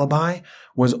alibi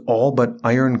was all but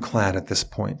ironclad at this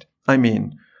point. I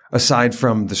mean, aside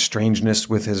from the strangeness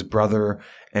with his brother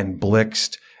and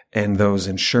Blixt and those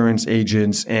insurance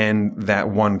agents and that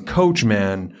one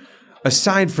coachman,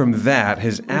 aside from that,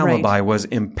 his alibi was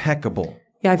impeccable.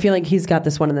 Yeah, I feel like he's got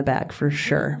this one in the bag for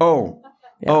sure. Oh,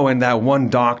 and that one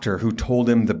doctor who told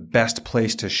him the best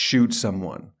place to shoot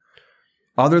someone.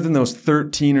 Other than those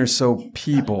 13 or so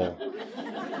people,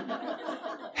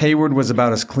 Hayward was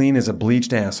about as clean as a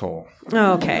bleached asshole.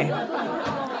 Okay.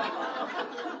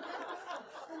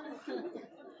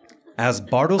 As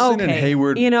Bartleson and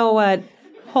Hayward... You know what?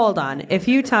 Hold on. If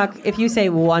you say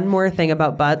one more thing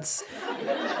about butts,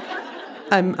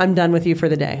 I'm done with you for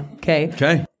the day. Okay?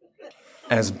 Okay.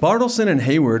 As Bartleson and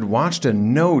Hayward watched a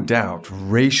no doubt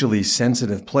racially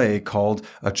sensitive play called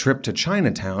A Trip to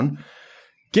Chinatown,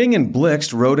 Ging and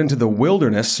Blixt rode into the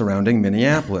wilderness surrounding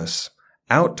Minneapolis,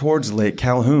 out towards Lake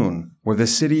Calhoun, where the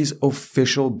city's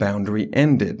official boundary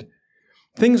ended.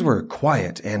 Things were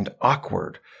quiet and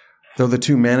awkward, though the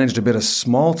two managed a bit of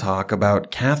small talk about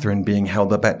Catherine being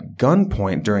held up at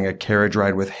gunpoint during a carriage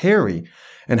ride with Harry,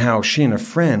 and how she and a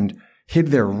friend hid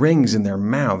their rings in their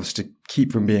mouths to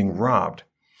keep from being robbed.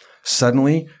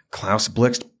 Suddenly, Klaus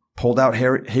Blixt pulled out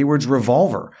Hayward's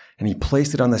revolver, and he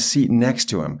placed it on the seat next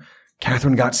to him.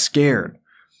 Catherine got scared,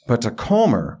 but to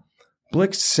calm her,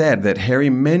 Blixt said that Harry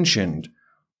mentioned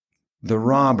the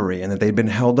robbery and that they'd been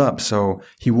held up, so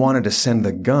he wanted to send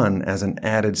the gun as an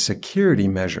added security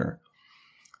measure.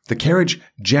 The carriage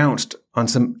jounced on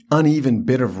some uneven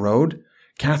bit of road.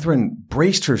 Catherine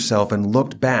braced herself and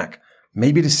looked back,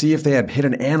 maybe to see if they had hit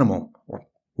an animal or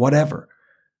whatever.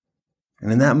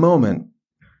 And in that moment,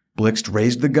 Blixt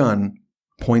raised the gun,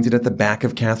 pointed at the back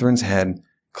of Catherine's head,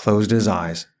 closed his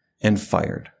eyes, and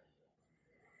fired.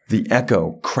 The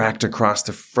echo cracked across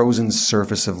the frozen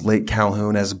surface of Lake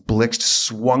Calhoun as Blixt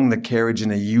swung the carriage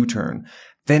in a U-turn.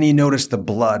 Then he noticed the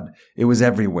blood. It was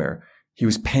everywhere. He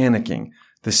was panicking.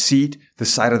 The seat, the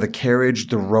side of the carriage,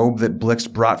 the robe that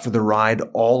Blixt brought for the ride,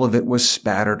 all of it was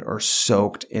spattered or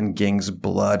soaked in Ging's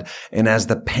blood. And as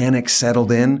the panic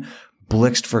settled in,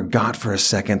 Blixt forgot for a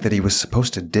second that he was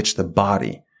supposed to ditch the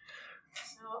body.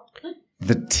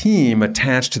 The team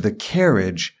attached to the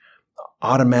carriage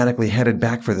automatically headed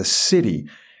back for the city,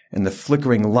 and the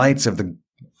flickering lights of the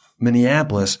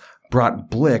Minneapolis brought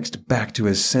Blixt back to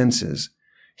his senses.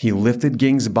 He lifted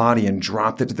Ging's body and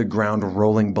dropped it to the ground,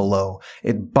 rolling below.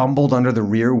 It bumbled under the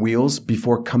rear wheels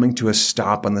before coming to a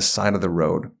stop on the side of the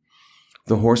road.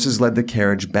 The horses led the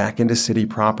carriage back into city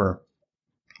proper,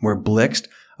 where Blixt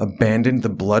abandoned the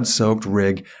blood-soaked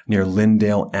rig near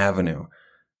Lyndale Avenue.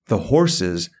 The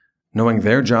horses, knowing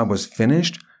their job was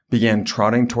finished, began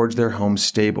trotting towards their home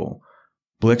stable.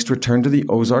 Blixt returned to the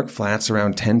Ozark Flats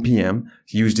around 10 p.m.,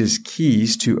 used his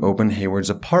keys to open Hayward's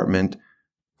apartment,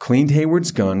 cleaned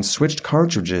Hayward's gun, switched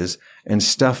cartridges, and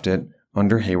stuffed it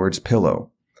under Hayward's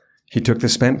pillow. He took the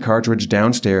spent cartridge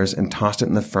downstairs and tossed it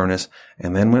in the furnace,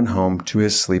 and then went home to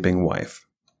his sleeping wife.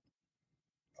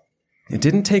 It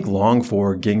didn't take long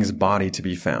for Ging's body to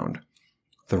be found.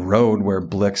 The road where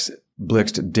Blixt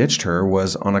ditched her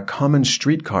was on a common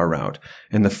streetcar route,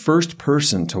 and the first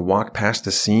person to walk past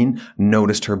the scene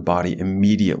noticed her body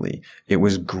immediately. It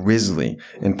was grisly,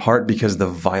 in part because the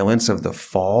violence of the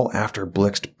fall after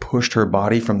Blixt pushed her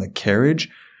body from the carriage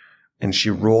and she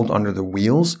rolled under the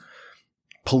wheels.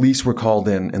 Police were called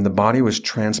in, and the body was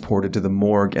transported to the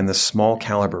morgue, and the small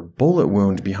caliber bullet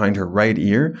wound behind her right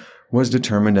ear was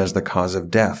determined as the cause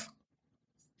of death.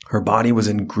 Her body was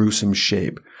in gruesome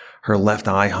shape. Her left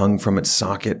eye hung from its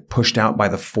socket, pushed out by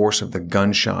the force of the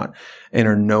gunshot, and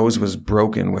her nose was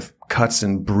broken with cuts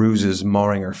and bruises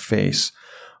marring her face.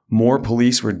 More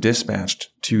police were dispatched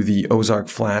to the Ozark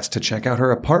Flats to check out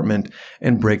her apartment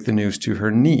and break the news to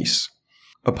her niece.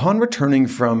 Upon returning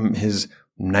from his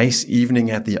nice evening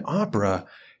at the opera,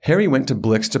 Harry went to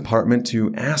Blick's apartment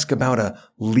to ask about a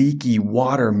leaky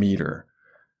water meter,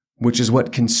 which is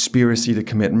what conspiracy to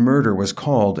commit murder was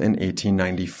called in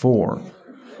 1894.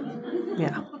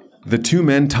 Yeah. The two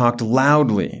men talked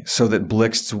loudly so that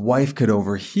Blixt's wife could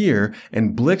overhear,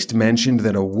 and Blixt mentioned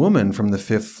that a woman from the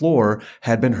 5th floor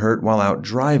had been hurt while out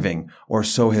driving, or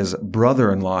so his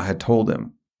brother-in-law had told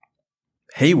him.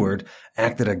 Hayward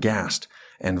acted aghast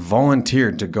and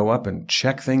volunteered to go up and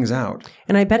check things out.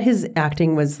 And I bet his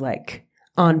acting was like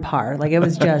on par. Like it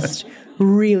was just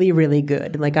really, really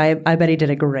good. Like I bet he did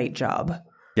a great job.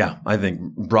 Yeah, I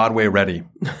think Broadway ready.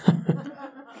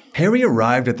 Harry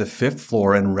arrived at the 5th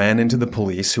floor and ran into the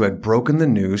police who had broken the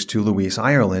news to Louise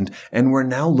Ireland and were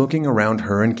now looking around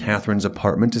her and Catherine's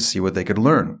apartment to see what they could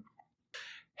learn.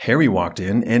 Harry walked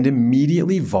in and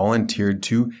immediately volunteered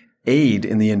to aid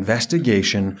in the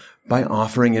investigation by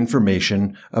offering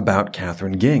information about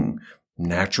Catherine Ging.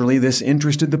 Naturally, this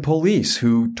interested the police,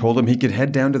 who told him he could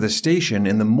head down to the station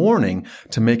in the morning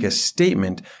to make a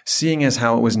statement, seeing as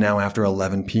how it was now after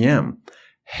 11 p.m.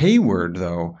 Hayward,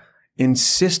 though,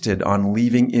 insisted on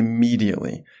leaving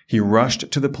immediately. He rushed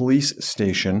to the police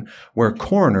station, where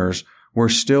coroners were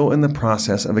still in the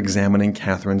process of examining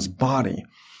Catherine's body.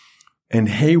 And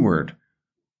Hayward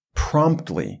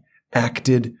promptly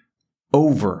acted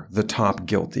over the top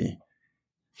guilty.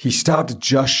 He stopped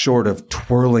just short of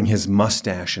twirling his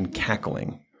mustache and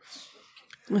cackling.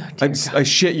 Oh, I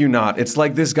shit you not. It's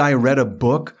like this guy read a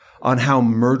book on how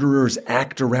murderers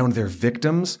act around their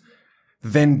victims,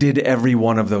 then did every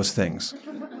one of those things.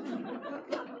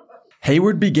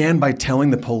 Hayward began by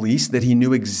telling the police that he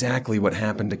knew exactly what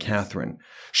happened to Catherine.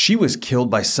 She was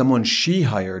killed by someone she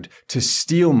hired to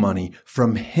steal money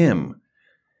from him.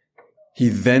 He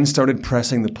then started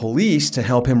pressing the police to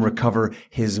help him recover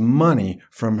his money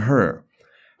from her.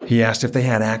 He asked if they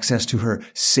had access to her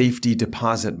safety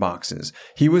deposit boxes.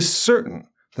 He was certain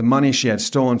the money she had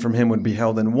stolen from him would be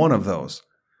held in one of those.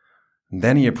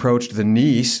 Then he approached the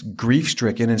niece,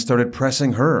 grief-stricken, and started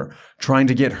pressing her, trying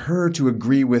to get her to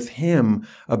agree with him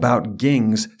about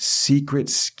Ging's secret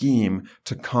scheme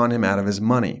to con him out of his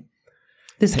money.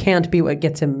 This can't be what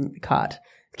gets him caught.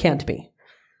 Can't be.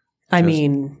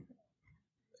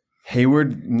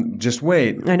 Hayward, just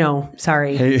wait. I know.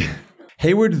 Sorry.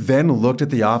 Hayward then looked at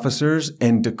the officers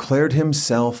and declared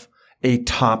himself a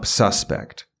top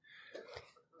suspect.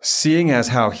 Seeing as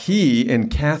how he and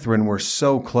Catherine were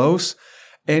so close,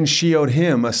 and she owed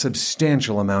him a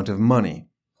substantial amount of money.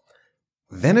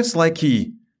 Then it's like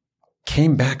he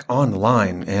came back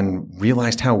online and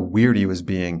realized how weird he was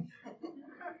being.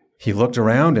 He looked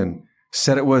around and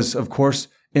said it was, of course,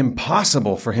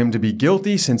 impossible for him to be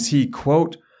guilty since he,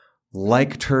 quote,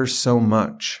 liked her so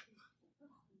much.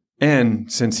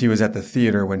 And since he was at the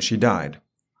theater when she died.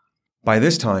 By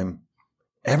this time,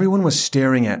 everyone was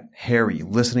staring at Harry,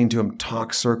 listening to him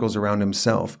talk circles around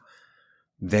himself.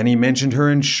 Then he mentioned her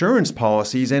insurance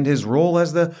policies and his role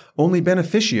as the only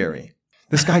beneficiary.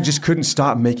 This guy just couldn't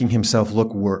stop making himself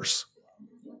look worse.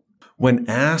 When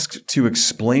asked to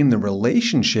explain the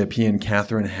relationship he and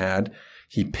Catherine had,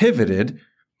 he pivoted,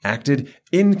 acted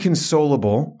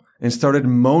inconsolable, and started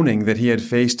moaning that he had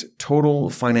faced total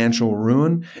financial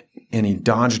ruin, and he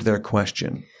dodged their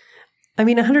question.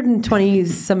 120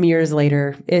 some years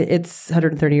later, it's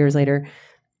 130 years later,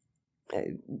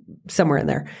 somewhere in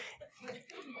there.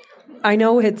 I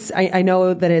know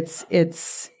that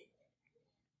it's,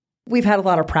 we've had a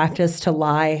lot of practice to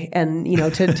lie and,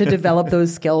 to develop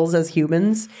those skills as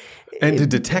humans. And to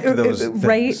detect those things.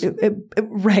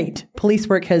 Right. Police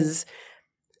work has,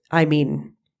 I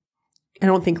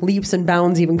don't think leaps and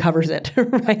bounds even covers it,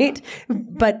 right?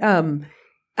 But,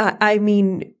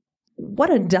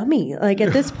 what a dummy. Like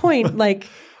at this point,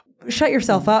 shut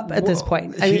yourself up at this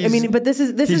point. But this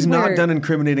is he's where... not done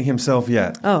incriminating himself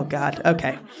yet. Oh God.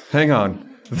 Okay. Hang on.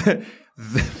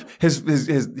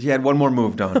 He had one more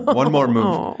move done. One more move.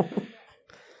 Oh.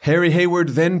 Harry Hayward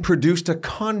then produced a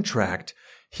contract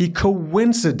he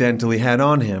coincidentally had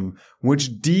on him,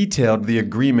 which detailed the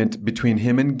agreement between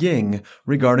him and Ging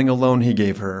regarding a loan he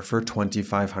gave her for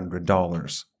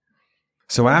 $2,500.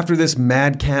 So after this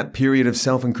madcap period of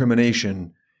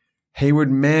self-incrimination,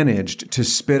 Hayward managed to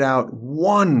spit out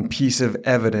one piece of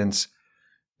evidence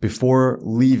before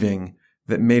leaving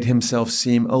that made himself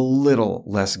seem a little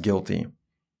less guilty.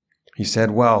 He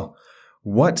said, well,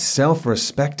 what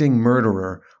self-respecting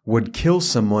murderer would kill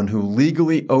someone who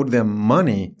legally owed them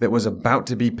money that was about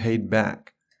to be paid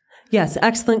back? Yes,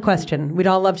 excellent question. We'd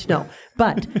all love to know.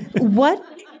 But what...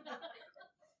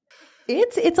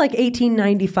 It's like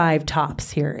 1895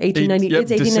 tops here. 1890. Yep,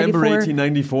 it's 1894. December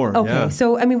 1894. Okay, yeah.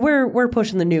 so I mean we're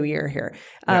pushing the new year here.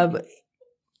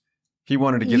 He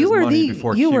wanted to get his money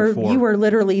before Q4. You were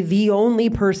literally the only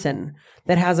person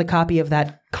that has a copy of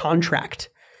that contract.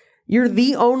 You're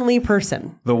the only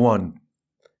person. The one.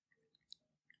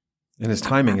 And his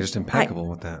timing is just impeccable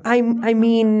with that. I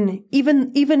mean,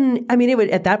 it would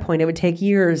at that point it would take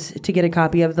years to get a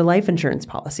copy of the life insurance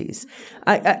policies.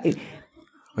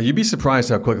 Well, you'd be surprised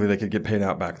how quickly they could get paid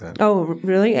out back then. Oh,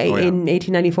 really? Oh, yeah. In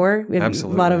 1894?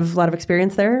 Absolutely. A lot of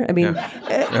experience there. I mean,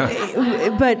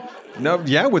 but no,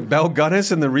 yeah, with Belle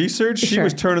Gunnis and the research, she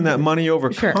was turning that money over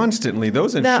constantly.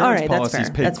 Those insurance policies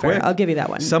paid that's quick. Fair. I'll give you that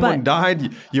one. Someone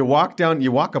died. You walk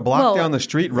a block down the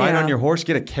street, ride on your horse,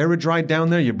 get a carriage ride down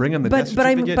there. You bring them the death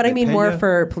certificate. But I mean more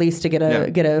for police to get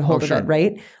a hold of it,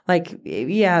 right? Like,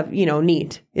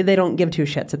 neat. They don't give two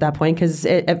shits at that point because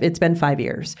it's been 5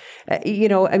 years.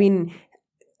 I mean,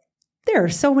 there are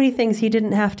so many things he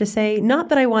didn't have to say. Not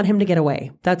that I want him to get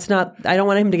away. I don't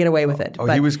want him to get away with it.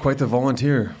 He was quite the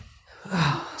volunteer.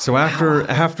 So after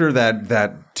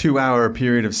that 2-hour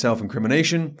period of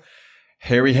self-incrimination,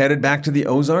 Harry headed back to the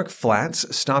Ozark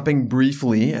Flats, stopping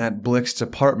briefly at Blick's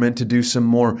apartment to do some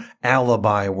more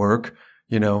alibi work,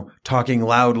 talking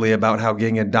loudly about how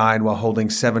Ging had died while holding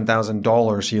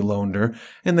 $7,000 he loaned her,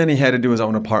 and then he headed to his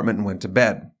own apartment and went to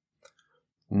bed.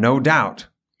 No doubt,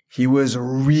 he was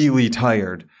really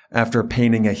tired after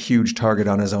painting a huge target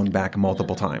on his own back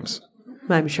multiple times.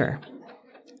 I'm sure.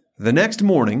 The next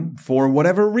morning, for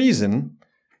whatever reason,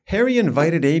 Harry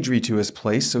invited Adri to his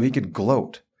place so he could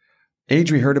gloat.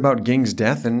 Adri heard about Ging's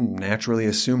death and naturally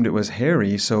assumed it was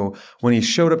Harry, so when he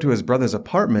showed up to his brother's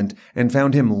apartment and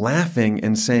found him laughing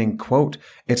and saying, quote,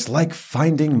 "It's like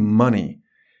finding money,"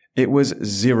 it was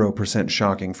 0%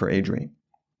 shocking for Adri.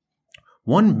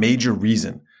 One major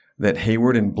reason that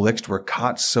Hayward and Blixt were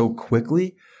caught so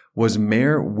quickly was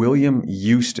Mayor William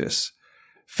Eustace.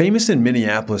 Famous in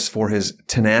Minneapolis for his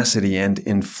tenacity and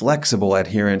inflexible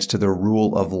adherence to the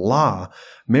rule of law,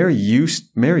 Mayor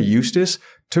Eustace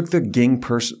took the Ging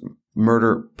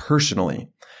murder personally.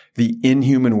 The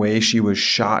inhuman way she was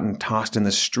shot and tossed in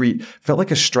the street felt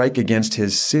like a strike against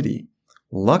his city.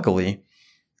 Luckily,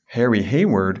 Harry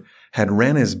Hayward had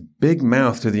ran his big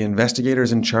mouth to the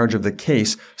investigators in charge of the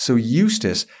case, so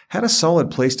Eustace had a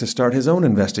solid place to start his own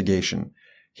investigation.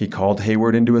 He called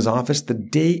Hayward into his office the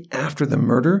day after the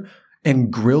murder and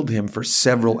grilled him for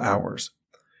several hours.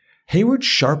 Hayward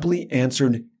sharply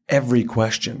answered every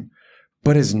question,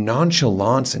 but his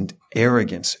nonchalance and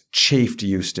arrogance chafed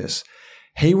Eustace.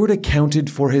 Hayward accounted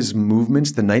for his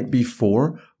movements the night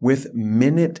before with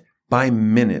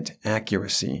minute-by-minute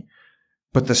accuracy,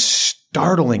 but the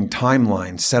startling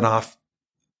timeline set off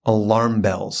alarm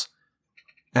bells.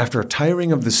 After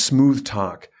tiring of the smooth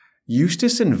talk,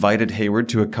 Eustace invited Hayward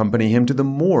to accompany him to the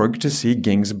morgue to see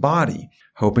Ging's body,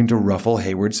 hoping to ruffle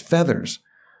Hayward's feathers.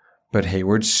 But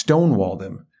Hayward stonewalled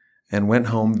him and went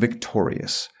home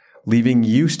victorious, leaving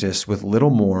Eustace with little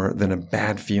more than a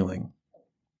bad feeling.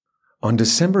 On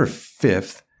December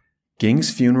 5th,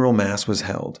 Ging's funeral mass was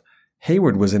held.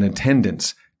 Hayward was in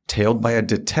attendance, tailed by a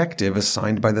detective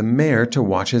assigned by the mayor to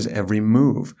watch his every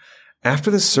move.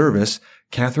 After the service,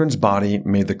 Catherine's body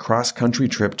made the cross-country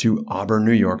trip to Auburn,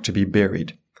 New York to be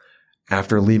buried.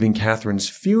 After leaving Catherine's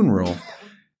funeral,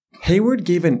 Hayward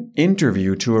gave an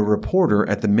interview to a reporter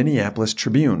at the Minneapolis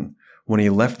Tribune. When he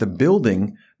left the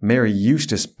building, Mayor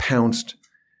Eustace pounced,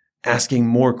 asking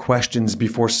more questions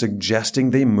before suggesting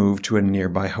they move to a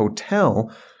nearby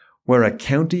hotel where a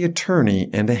county attorney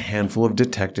and a handful of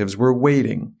detectives were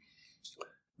waiting.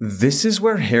 This is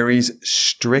where Harry's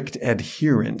strict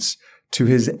adherence to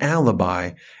his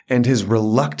alibi and his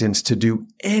reluctance to do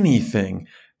anything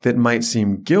that might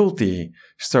seem guilty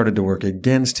started to work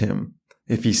against him.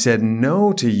 If he said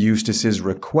no to Eustace's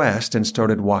request and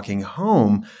started walking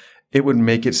home, it would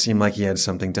make it seem like he had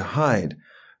something to hide.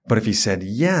 But if he said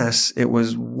yes, it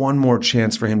was one more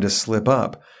chance for him to slip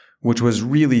up, which was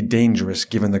really dangerous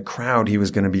given the crowd he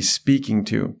was going to be speaking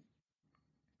to.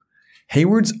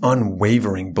 Hayward's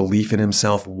unwavering belief in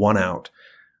himself won out.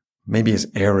 Maybe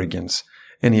his arrogance,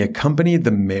 and he accompanied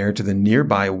the mayor to the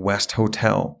nearby West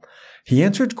Hotel. He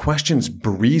answered questions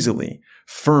breezily,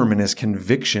 firm in his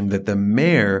conviction that the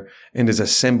mayor and his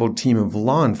assembled team of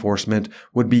law enforcement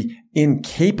would be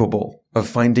incapable of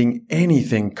finding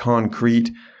anything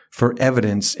concrete for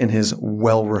evidence in his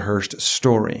well-rehearsed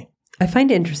story. I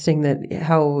find it interesting that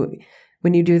how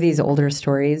when you do these older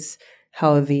stories,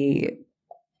 how the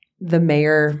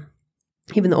mayor,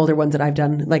 even the older ones that I've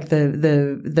done, like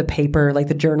the paper, like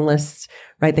the journalists,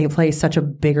 right? They play such a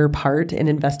bigger part in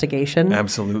investigation.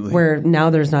 Absolutely. Where now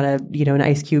there's not an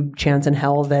ice cube chance in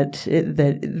hell that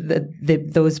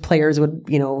those players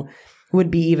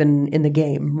would be even in the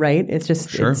game, right? It's just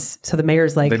sure. So the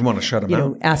mayor's like they'd want to shut him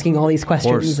out, asking all these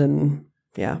questions and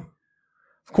yeah.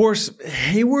 Of course,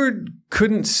 Hayward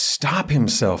couldn't stop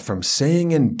himself from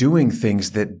saying and doing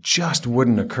things that just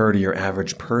wouldn't occur to your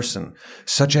average person,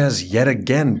 such as yet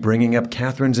again bringing up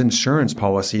Catherine's insurance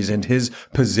policies and his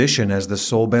position as the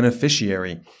sole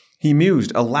beneficiary. He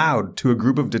mused aloud to a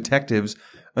group of detectives,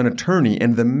 an attorney,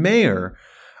 and the mayor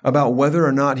about whether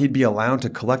or not he'd be allowed to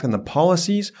collect on the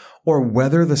policies or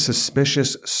whether the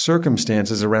suspicious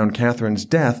circumstances around Catherine's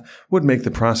death would make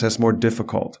the process more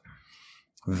difficult.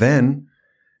 Then,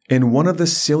 in one of the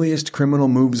silliest criminal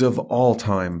moves of all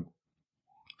time,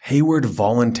 Hayward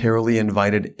voluntarily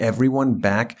invited everyone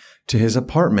back to his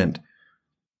apartment,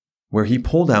 where he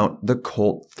pulled out the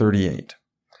Colt 38,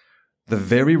 the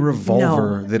very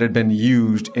revolver that had been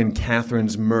used in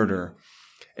Catherine's murder,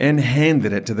 and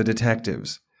handed it to the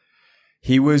detectives.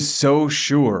 He was so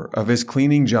sure of his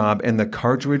cleaning job and the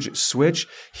cartridge switch,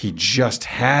 he just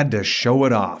had to show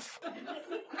it off.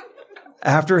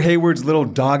 After Hayward's little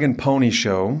dog and pony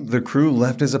show, the crew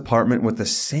left his apartment with the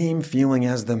same feeling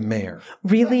as the mayor.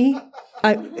 Really?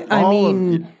 I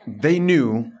mean... They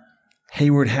knew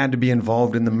Hayward had to be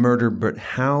involved in the murder, but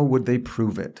how would they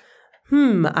prove it?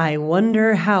 I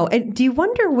wonder how. Do you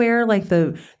wonder where like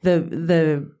the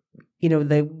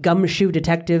gumshoe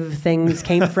detective things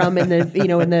came from in the,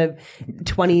 in the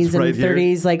 20s and 30s?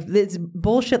 Here. Like this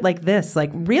bullshit like this. Like,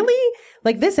 really?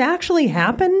 Like this actually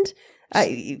happened?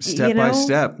 Step by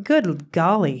step. Good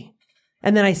golly.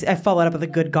 And then I followed up with a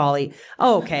good golly.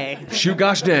 Okay. Shoot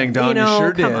gosh dang, Don, you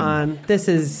sure did. Come on.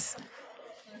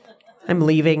 I'm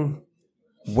leaving.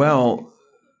 Well,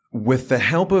 with the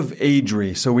help of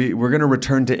E83, so we're going to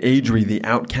return to E83, the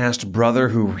outcast brother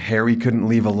who Harry couldn't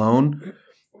leave alone.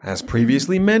 As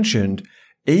previously mentioned,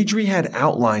 E83 had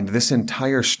outlined this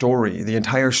entire story, the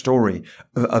entire story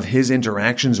of his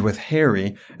interactions with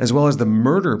Harry, as well as the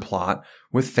murder plot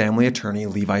with family attorney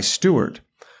Levi Stewart.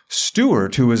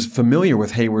 Stewart, who was familiar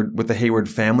with the Hayward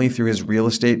family through his real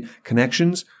estate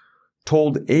connections,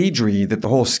 told E83 that the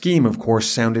whole scheme, of course,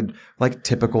 sounded like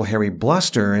typical Harry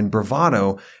bluster and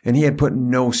bravado, and he had put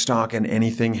no stock in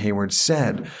anything Hayward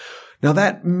said. Now,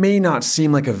 that may not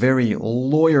seem like a very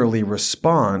lawyerly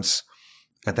response.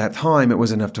 At that time, it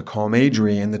was enough to calm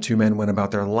E83, and the two men went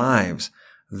about their lives.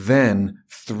 Then,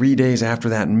 3 days after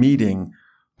that meeting,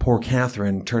 poor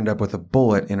Catherine turned up with a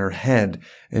bullet in her head,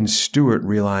 and Stewart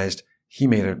realized he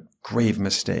made a grave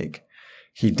mistake.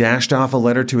 He dashed off a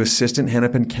letter to Assistant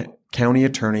Hennepin County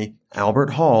Attorney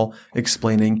Albert Hall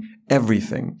explaining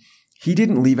everything. He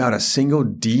didn't leave out a single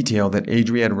detail that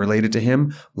E83 had related to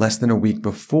him less than a week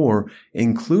before,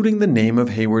 including the name of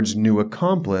Hayward's new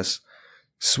accomplice,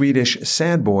 Swedish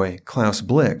sad boy Klaus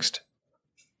Blixt.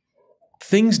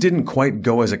 Things didn't quite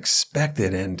go as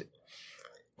expected, and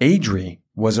E83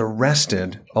 was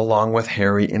arrested along with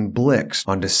Harry and Blixt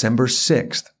on December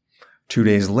 6th. 2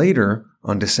 days later,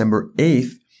 on December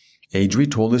 8th,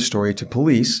 E83 told his story to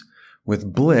police,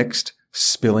 with Blixt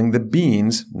spilling the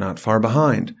beans not far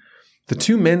behind. The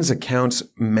two men's accounts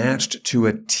matched to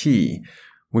a T,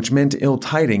 which meant ill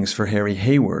tidings for Harry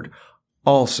Hayward.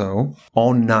 Also,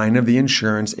 all 9 of the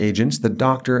insurance agents, the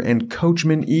doctor, and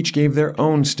coachman each gave their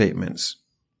own statements.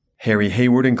 Harry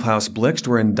Hayward and Klaus Blixt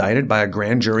were indicted by a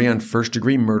grand jury on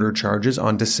first-degree murder charges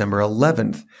on December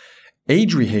 11th.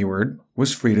 E83 Hayward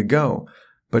was free to go,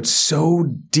 but so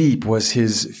deep was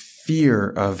his fear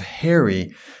of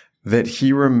Harry that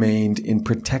he remained in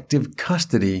protective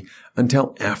custody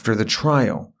until after the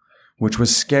trial, which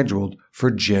was scheduled for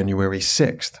January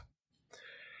 6th.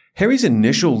 Harry's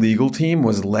initial legal team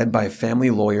was led by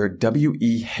family lawyer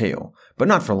W.E. Hale, but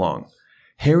not for long.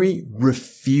 Harry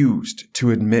refused to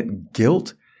admit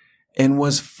guilt and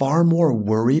was far more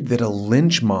worried that a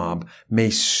lynch mob may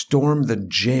storm the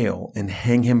jail and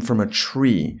hang him from a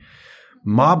tree.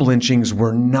 Mob lynchings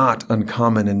were not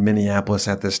uncommon in Minneapolis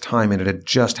at this time, and it had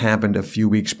just happened a few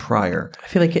weeks prior. I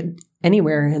feel like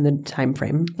anywhere in the time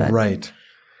frame. But. Right.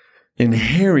 In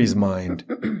Harry's mind,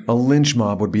 a lynch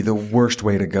mob would be the worst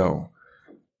way to go.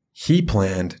 He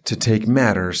planned to take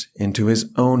matters into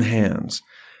his own hands,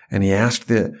 and he asked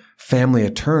the family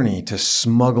attorney to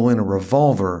smuggle in a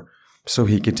revolver so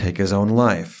he could take his own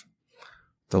life.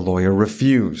 The lawyer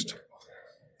refused.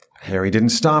 Harry didn't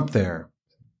stop there.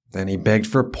 Then he begged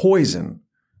for poison,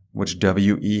 which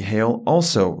W.E. Hale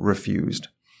also refused.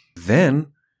 Then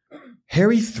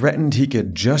Harry threatened he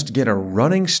could just get a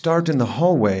running start in the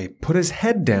hallway, put his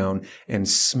head down, and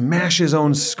smash his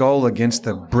own skull against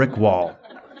the brick wall.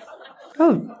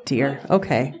 Oh, dear.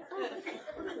 Okay.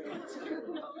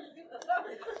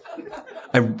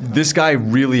 This guy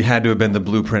really had to have been the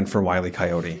blueprint for Wile E.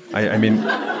 Coyote. I mean,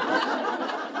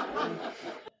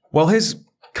 while his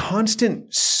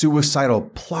constant suicidal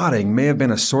plotting may have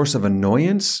been a source of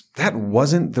annoyance, that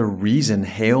wasn't the reason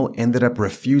Hale ended up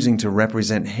refusing to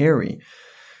represent Harry.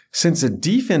 Since a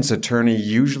defense attorney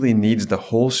usually needs the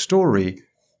whole story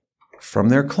from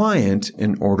their client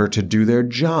in order to do their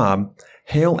job,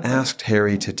 Hale asked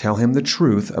Harry to tell him the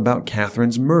truth about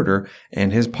Catherine's murder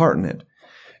and his part in it.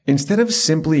 Instead of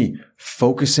simply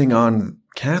focusing on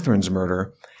Catherine's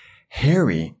murder,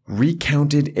 Harry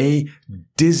recounted a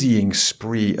dizzying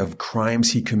spree of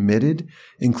crimes he committed,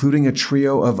 including a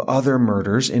trio of other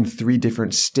murders in 3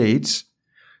 different states.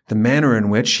 The manner in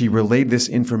which he relayed this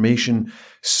information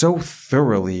so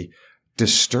thoroughly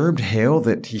disturbed Hale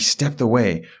that he stepped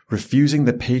away, refusing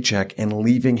the paycheck and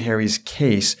leaving Harry's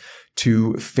case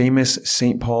to famous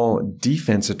St. Paul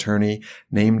defense attorney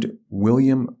named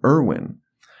William Irwin.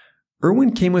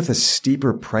 Irwin came with a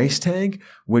steeper price tag,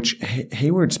 which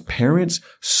Hayward's parents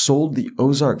sold the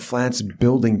Ozark Flats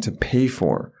building to pay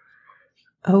for.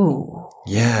 Oh.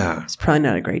 Yeah. It's probably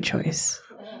not a great choice.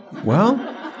 Well,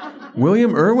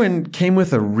 William Irwin came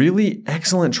with a really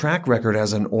excellent track record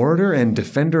as an orator and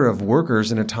defender of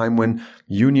workers in a time when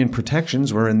union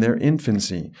protections were in their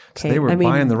infancy. So they were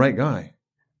buying the right guy.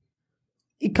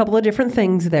 A couple of different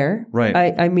things there.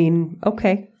 Right. I mean,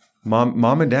 okay.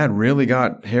 Mom and Dad really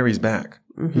got Harry's back.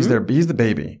 Mm-hmm. He's the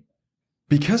baby.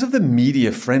 Because of the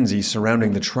media frenzy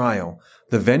surrounding the trial,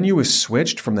 the venue was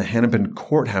switched from the Hennepin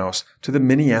Courthouse to the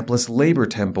Minneapolis Labor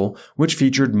Temple, which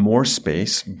featured more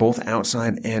space both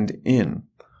outside and in.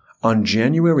 On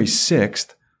January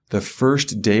 6th, the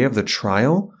first day of the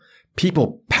trial,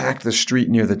 people packed the street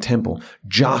near the temple,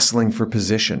 jostling for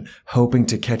position, hoping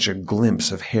to catch a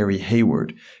glimpse of Harry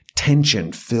Hayward.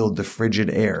 Tension filled the frigid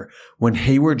air. When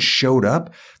Hayward showed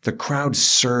up, the crowd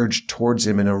surged towards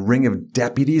him, and a ring of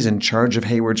deputies in charge of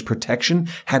Hayward's protection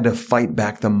had to fight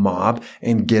back the mob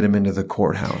and get him into the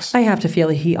courthouse. I have to feel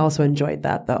he also enjoyed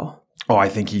that, though. Oh, I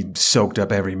think he soaked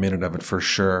up every minute of it for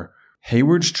sure.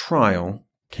 Hayward's trial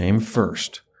came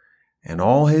first, and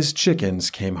all his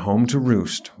chickens came home to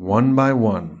roost, one by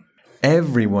one.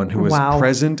 Everyone who was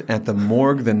present at the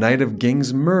morgue the night of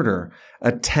Ging's murder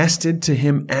attested to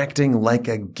him acting like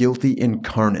a guilty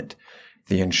incarnate.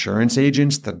 The insurance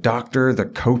agents, the doctor, the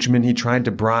coachman he tried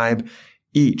to bribe,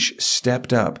 each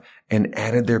stepped up and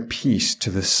added their piece to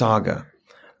the saga.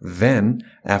 Then,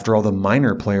 after all the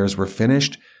minor players were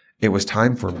finished, it was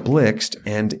time for Blixt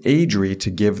and E83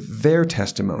 to give their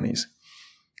testimonies.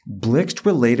 Blixt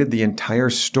related the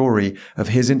entire story of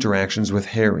his interactions with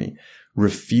Harry,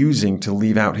 refusing to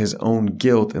leave out his own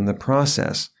guilt in the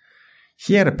process.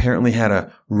 He had apparently had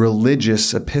a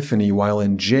religious epiphany while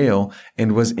in jail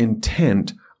and was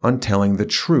intent on telling the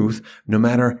truth, no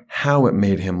matter how it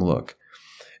made him look.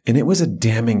 And it was a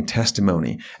damning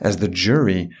testimony, as the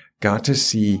jury got to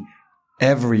see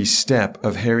every step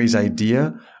of Harry's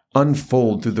idea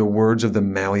unfold through the words of the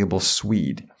malleable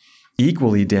Swede.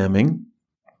 Equally damning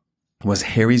was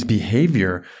Harry's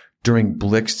behavior during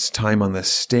Blixt's time on the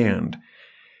stand.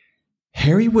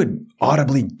 Harry would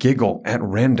audibly giggle at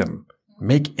random,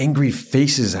 make angry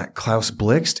faces at Klaus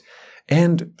Blixt,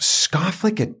 and scoff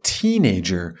like a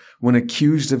teenager when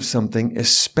accused of something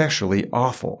especially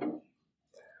awful.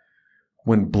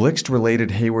 When Blixt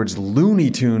related Hayward's Looney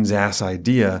Tunes-ass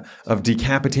idea of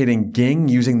decapitating Ging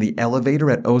using the elevator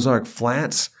at Ozark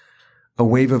Flats, a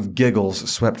wave of giggles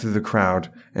swept through the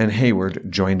crowd, and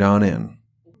Hayward joined on in.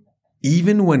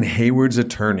 Even when Hayward's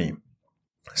attorney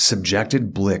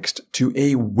subjected Blixt to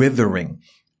a withering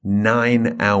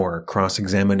 9-hour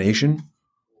cross-examination,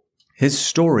 his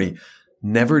story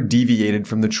never deviated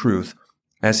from the truth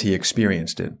as he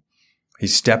experienced it. He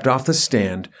stepped off the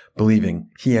stand believing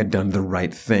he had done the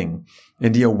right thing,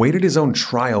 and he awaited his own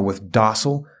trial with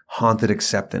docile, haunted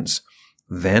acceptance.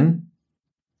 Then,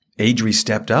 E83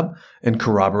 stepped up and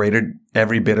corroborated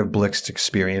every bit of Blixt's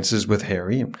experiences with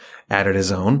Harry and added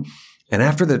his own. And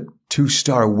after the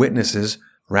 2-star witnesses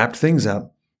wrapped things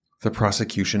up, the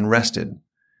prosecution rested.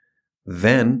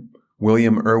 Then,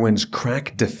 William Irwin's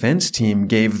crack defense team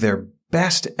gave their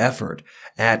best effort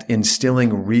at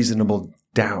instilling reasonable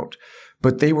doubt,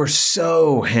 but they were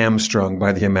so hamstrung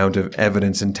by the amount of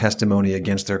evidence and testimony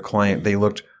against their client, they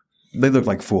looked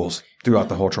like fools throughout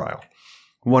the whole trial.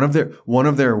 One of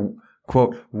their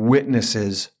quote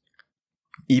witnesses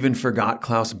even forgot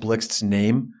Klaus Blixt's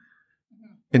name,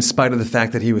 in spite of the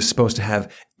fact that he was supposed to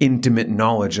have intimate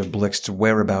knowledge of Blixt's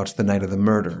whereabouts the night of the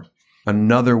murder.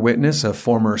 Another witness, a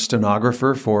former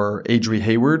stenographer for E83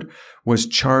 Hayward, was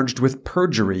charged with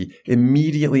perjury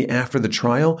immediately after the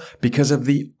trial because of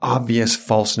the obvious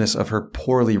falseness of her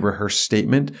poorly rehearsed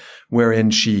statement,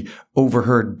 wherein she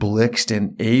overheard Blixt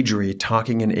and E83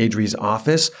 talking in E83's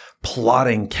office,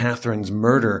 plotting Catherine's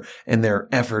murder and their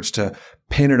efforts to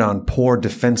pin it on poor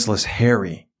defenseless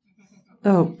Harry.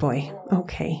 Oh, boy.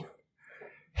 Okay.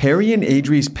 Harry and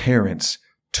E83's parents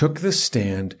took the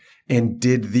stand and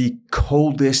did the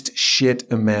coldest shit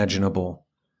imaginable.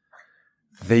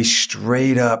 They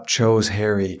straight up chose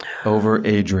Harry over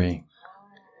E83.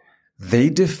 They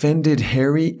defended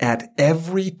Harry at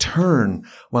every turn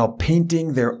while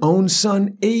painting their own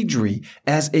son E83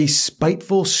 as a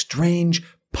spiteful, strange,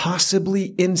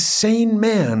 possibly insane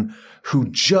man who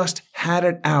just had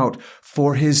it out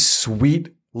for his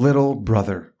sweet little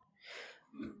brother.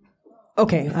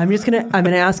 Okay, I'm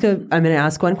gonna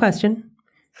ask one question.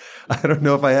 I don't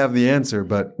know if I have the answer,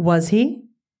 but was he?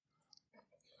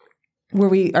 Are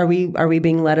we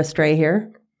being led astray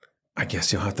here? I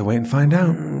guess you'll have to wait and find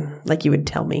out. Like you would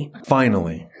tell me.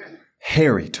 Finally,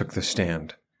 Harry took the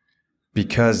stand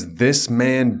because this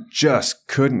man just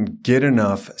couldn't get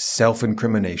enough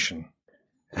self-incrimination.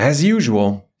 As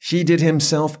usual, he did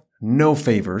himself no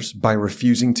favors by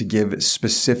refusing to give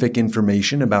specific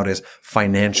information about his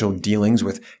financial dealings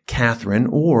with Catherine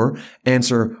or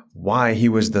answer why he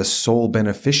was the sole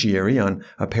beneficiary on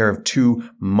a pair of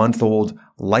 2-month-old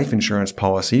life insurance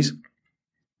policies.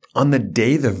 On the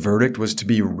day the verdict was to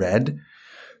be read,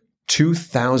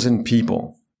 2,000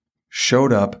 people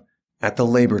showed up at the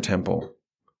Labor Temple.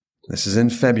 This is in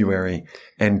February,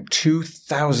 and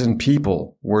 2,000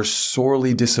 people were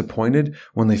sorely disappointed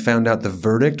when they found out the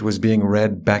verdict was being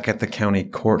read back at the county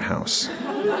courthouse.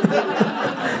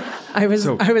 I was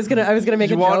gonna make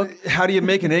a joke. How do you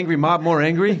make an angry mob more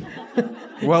angry?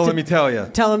 Well, let me tell you.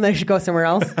 Tell them they should go somewhere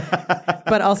else.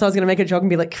 But also, I was gonna make a joke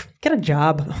and be like, "Get a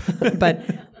job," but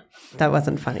that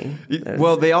wasn't funny.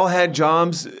 Well, they all had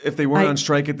jobs if they weren't on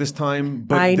strike at this time.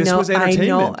 But this was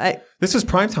entertainment. This was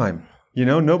prime time. You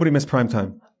know, nobody missed prime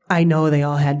time. I know they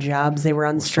all had jobs. They were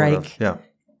on strike. Sort of,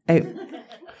 yeah.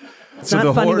 It's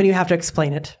not funny when you have to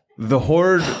explain it. The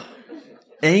horde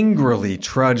angrily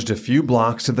trudged a few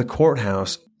blocks to the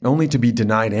courthouse, only to be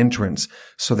denied entrance,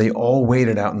 so they all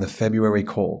waited out in the February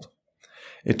cold.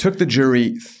 It took the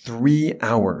jury 3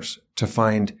 hours to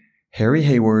find Harry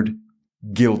Hayward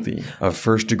guilty of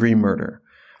first-degree murder.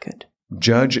 Good.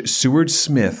 Judge Seward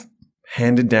Smith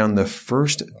handed down the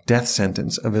first death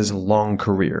sentence of his long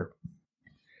career.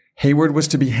 Hayward was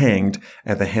to be hanged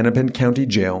at the Hennepin County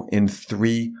Jail in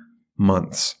 3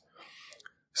 months.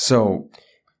 So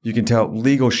you can tell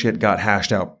legal shit got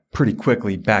hashed out pretty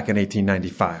quickly back in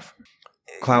 1895.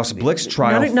 Klaus Blixt's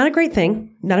trial... Not a great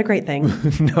thing. Not a great thing.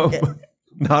 No,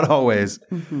 not always.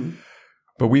 Mm-hmm.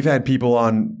 But we've had people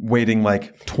on waiting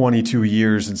like 22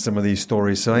 years in some of these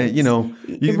stories. So, we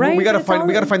got to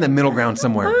find that middle ground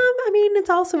somewhere. It's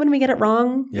also when we get it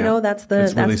wrong. Yeah. You know, that's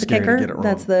the kicker. To get it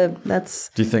wrong. That's.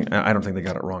 Do you think? I don't think they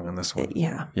got it wrong on this one.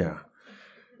 Yeah. Yeah.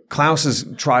 Klaus's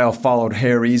trial followed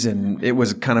Harry's, and it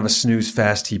was kind of a snooze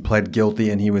fest. He pled guilty,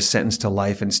 and he was sentenced to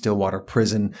life in Stillwater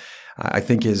Prison. I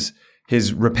think his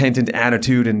repentant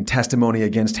attitude and testimony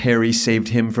against Harry saved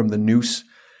him from the noose.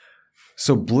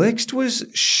 So Blixt was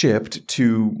shipped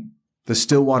to the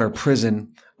Stillwater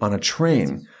Prison on a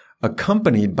train,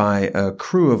 accompanied by a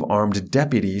crew of armed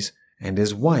deputies and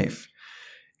his wife.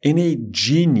 In a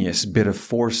genius bit of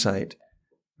foresight,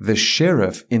 the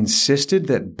sheriff insisted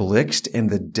that Blixt and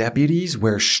the deputies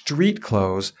wear street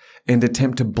clothes and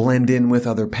attempt to blend in with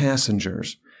other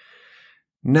passengers.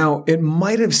 Now, it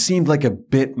might have seemed like a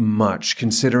bit much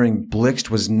considering Blixt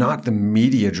was not the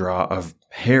media draw of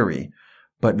Harry,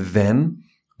 but then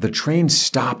the train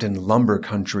stopped in lumber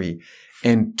country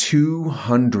and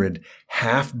 200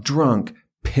 half-drunk,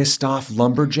 pissed-off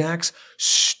lumberjacks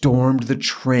stormed the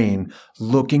train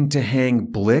looking to hang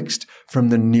Blixt from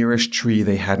the nearest tree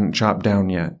they hadn't chopped down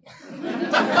yet.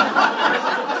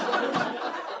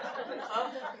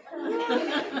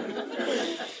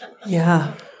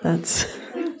 Yeah, that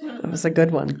was a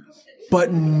good one.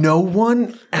 But no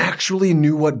one actually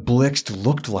knew what Blixt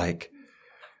looked like.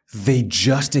 They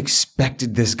just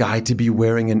expected this guy to be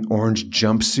wearing an orange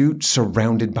jumpsuit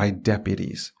surrounded by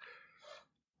deputies.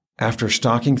 After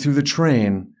stalking through the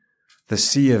train, the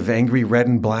sea of angry red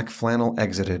and black flannel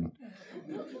exited,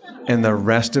 and the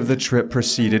rest of the trip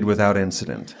proceeded without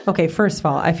incident. Okay, first of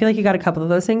all, I feel like you got a couple of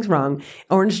those things wrong.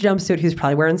 Orange jumpsuit, he's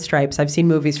probably wearing stripes. I've seen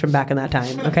movies from back in that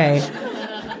time, okay?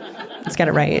 Let's get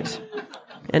it right.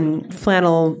 And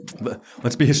flannel...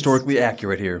 Let's be historically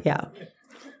accurate here. Yeah.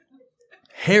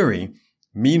 Harry,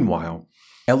 meanwhile,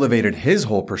 elevated his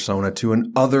whole persona to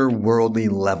an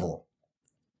otherworldly level.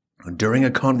 During a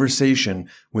conversation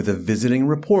with a visiting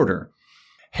reporter,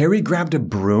 Harry grabbed a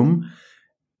broom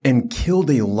and killed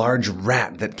a large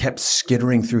rat that kept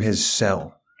skittering through his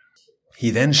cell. He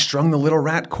then strung the little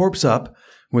rat corpse up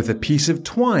with a piece of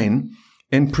twine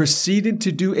and proceeded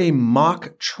to do a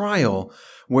mock trial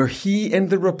where he and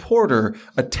the reporter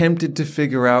attempted to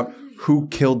figure out who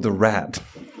killed the rat.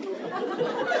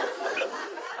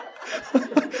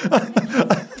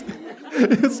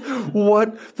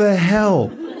 What the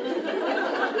hell?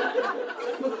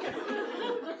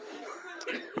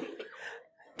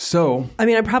 So, I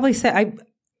mean, I'd probably say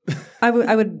I would.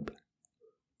 I'm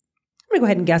gonna go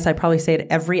ahead and guess. I'd probably say at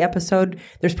every episode,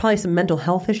 there's probably some mental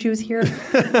health issues here.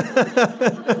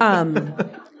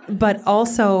 But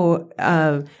also,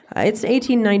 it's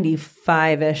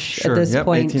 1895-ish sure, at this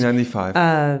point.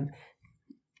 1895.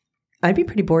 I'd be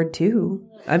pretty bored too.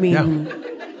 I mean,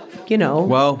 you know.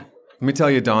 Well, let me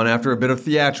tell you, Dawn, after a bit of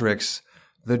theatrics,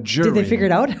 the jury... Did they figure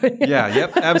it out?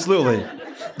 Yep, absolutely.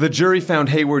 The jury found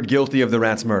Hayward guilty of the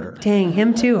rat's murder. Dang,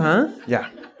 him too, huh? Yeah.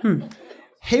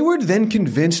 Hayward then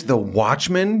convinced the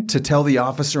watchman to tell the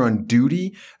officer on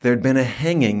duty there'd been a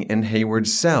hanging in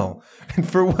Hayward's cell. And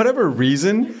for whatever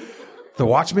reason, the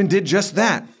watchman did just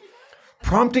that,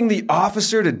 prompting the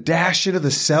officer to dash into the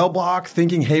cell block,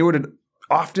 thinking Hayward had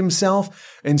offed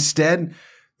himself. Instead,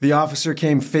 the officer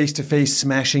came face to face,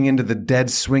 smashing into the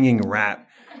dead swinging rat,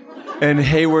 and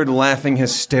Hayward laughing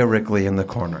hysterically in the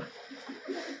corner.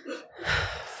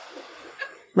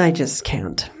 I just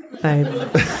can't.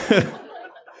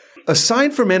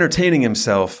 Aside from entertaining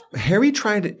himself, Harry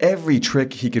tried every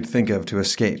trick he could think of to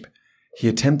escape. He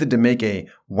attempted to make a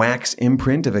wax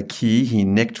imprint of a key he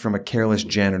nicked from a careless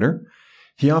janitor.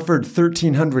 He offered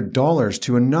 $1,300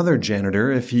 to another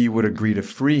janitor if he would agree to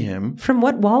free him. From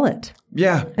what wallet?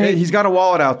 Yeah, hey, he's got a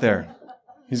wallet out there.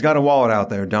 He's got a wallet out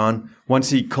there, Don. Once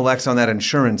he collects on that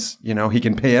insurance, he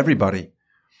can pay everybody.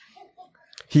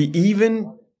 He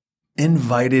even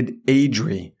invited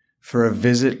Adri for a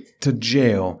visit to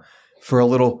jail for a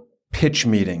little pitch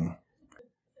meeting.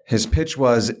 His pitch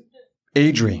was,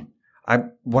 Adri,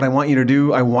 what I want you to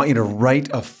do, I want you to write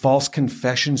a false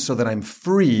confession so that I'm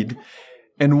freed.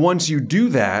 And once you do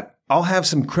that, I'll have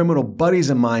some criminal buddies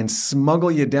of mine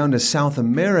smuggle you down to South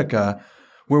America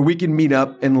where we can meet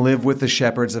up and live with the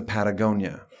shepherds of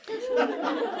Patagonia.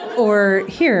 Or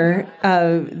here,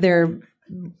 their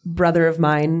brother of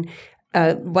mine,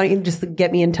 why don't you just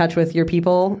get me in touch with your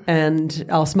people and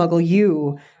I'll smuggle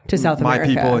you to South America.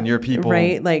 My people and your people.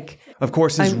 Right? Like, of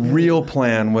course, his real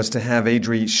plan was to have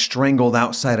Adri strangled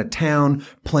outside of town,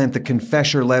 plant the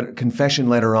confession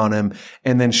letter on him,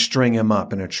 and then string him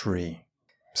up in a tree.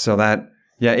 So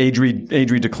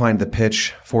Adri declined the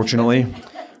pitch, fortunately.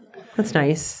 That's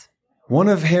nice. One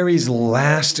of Harry's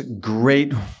last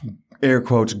great, air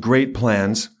quotes, great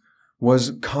plans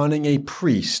was conning a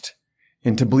priest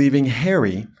into believing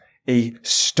Harry, a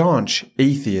staunch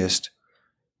atheist,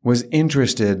 was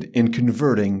interested in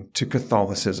converting to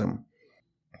Catholicism.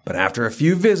 But after a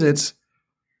few visits,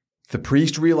 the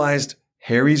priest realized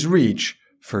Harry's reach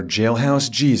for Jailhouse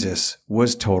Jesus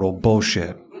was total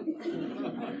bullshit.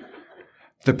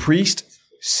 The priest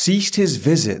ceased his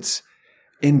visits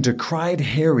and decried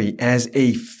Harry as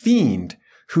a fiend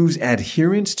whose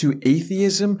adherence to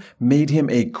atheism made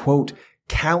him a, quote,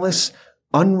 callous,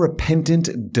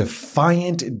 unrepentant,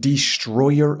 defiant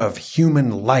destroyer of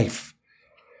human life.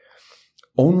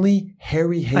 Only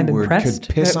Harry Hayward could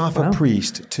piss off a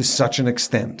priest to such an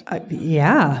extent.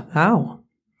 Yeah, how?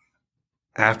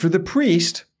 After the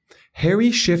priest,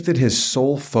 Harry shifted his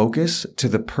sole focus to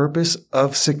the purpose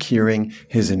of securing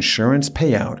his insurance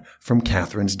payout from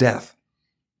Catherine's death.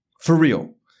 For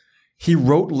real, he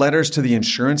wrote letters to the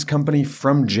insurance company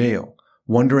from jail,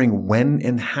 wondering when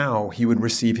and how he would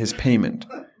receive his payment.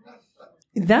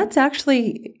 That's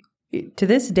actually, to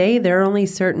this day, there are only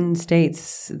certain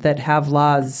states that have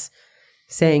laws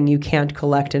saying you can't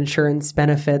collect insurance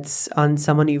benefits on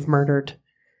someone you've murdered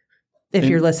if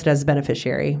you're listed as a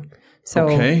beneficiary. So,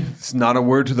 okay, it's not a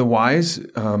word to the wise,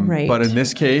 right. But in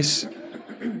this case,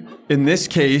 In this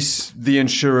case, the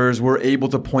insurers were able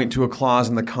to point to a clause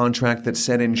in the contract that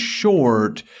said, in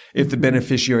short, if the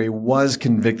beneficiary was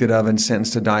convicted of and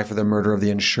sentenced to die for the murder of the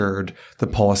insured, the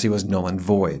policy was null and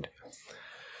void.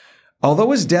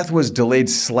 Although his death was delayed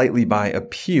slightly by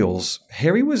appeals,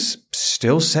 Harry was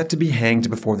still set to be hanged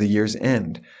before the year's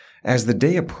end. As the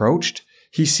day approached,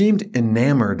 he seemed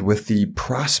enamored with the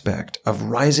prospect of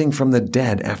rising from the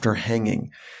dead after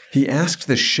hanging. He asked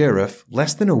the sheriff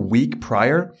less than a week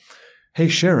prior, "Hey,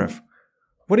 Sheriff,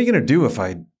 what are you going to do if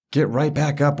I get right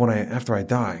back up after I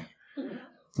die?"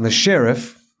 And the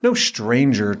sheriff, no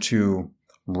stranger to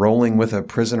rolling with a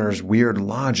prisoner's weird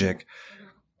logic,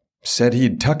 said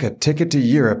he'd tuck a ticket to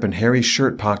Europe in Harry's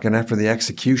shirt pocket after the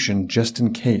execution just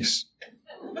in case.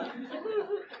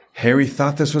 Harry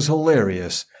thought this was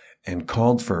hilarious and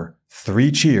called for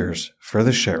 3 cheers for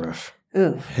the sheriff.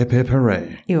 Ugh. Hip, hip,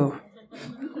 hooray. Ew.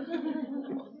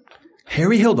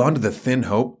 Harry held on to the thin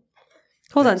hope.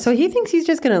 Hold on. So he thinks he's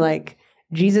just going to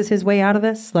Jesus his way out of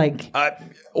this?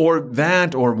 Or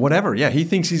that or whatever. Yeah, he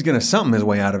thinks he's going to something his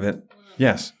way out of it.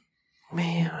 Yes.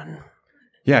 Man.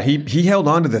 Yeah, he held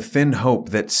on to the thin hope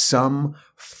that some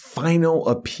final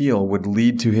appeal would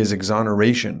lead to his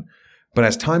exoneration. But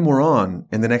as time wore on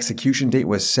and an execution date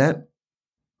was set,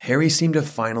 Harry seemed to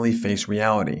finally face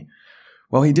reality.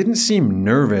 While he didn't seem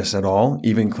nervous at all,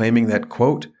 even claiming that,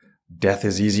 quote, death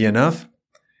is easy enough,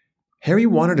 Harry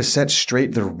wanted to set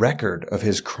straight the record of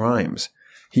his crimes.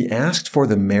 He asked for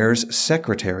the mayor's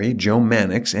secretary, Joe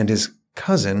Mannix, and his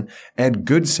cousin, Ed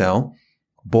Goodsell,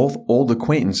 both old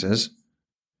acquaintances,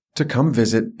 to come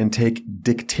visit and take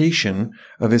dictation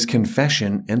of his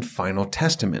confession and final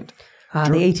testament.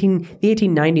 The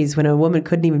 1890s when a woman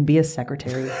couldn't even be a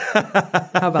secretary.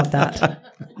 How about that?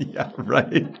 Yeah,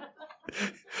 right.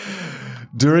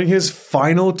 During his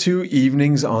final 2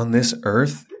 evenings on this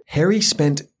earth, Harry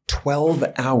spent 12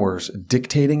 hours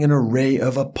dictating an array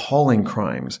of appalling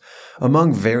crimes.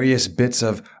 Among various bits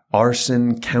of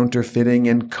arson, counterfeiting,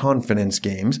 and confidence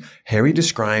games, Harry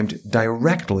described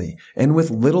directly and with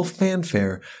little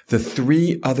fanfare the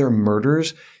 3 other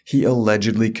murders he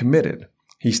allegedly committed.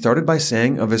 He started by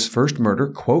saying of his first murder,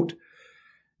 quote,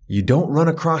 "You don't run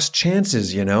across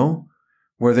chances,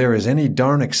 where there is any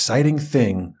darn exciting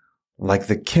thing like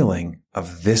the killing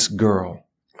of this girl."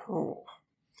 Oh.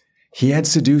 He had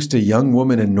seduced a young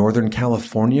woman in Northern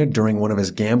California during one of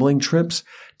his gambling trips,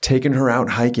 taken her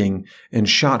out hiking, and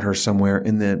shot her somewhere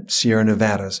in the Sierra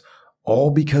Nevadas,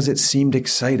 all because it seemed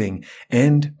exciting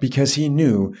and because he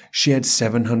knew she had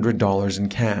 $700 in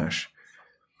cash.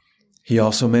 He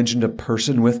also mentioned a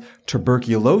person with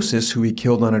tuberculosis who he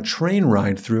killed on a train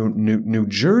ride through New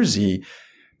Jersey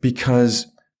because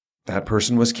that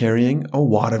person was carrying a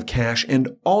wad of cash, and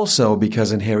also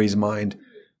because in Harry's mind,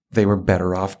 they were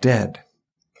better off dead.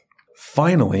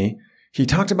 Finally, he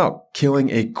talked about killing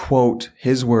a, quote,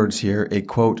 his words here, a,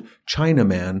 quote,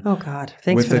 Chinaman. Oh, God.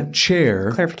 Thanks with for a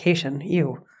chair clarification.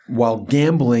 Ew. While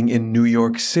gambling in New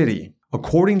York City.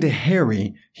 According to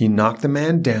Harry, he knocked the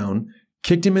man down,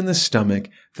 kicked him in the stomach,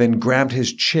 then grabbed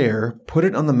his chair, put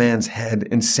it on the man's head,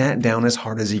 and sat down as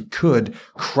hard as he could,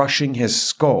 crushing his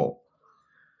skull.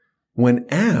 When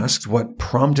asked what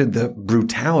prompted the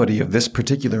brutality of this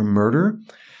particular murder,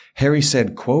 Harry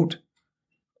said, quote,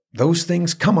 "Those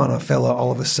things come on a fella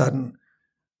all of a sudden.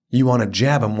 You want to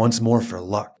jab him once more for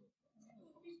luck."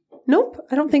 Nope,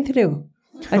 I don't think they do.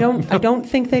 I don't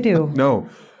think they do. No,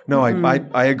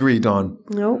 I agree, Dawn.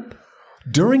 Nope.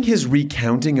 During his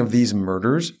recounting of these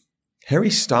murders,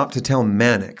 Harry stopped to tell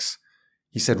Mannix.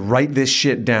 He said, "Write this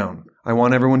shit down. I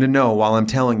want everyone to know while I'm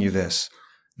telling you this,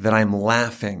 that I'm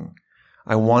laughing.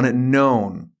 I want it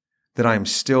known that I'm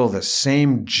still the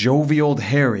same jovial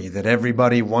Harry that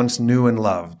everybody once knew and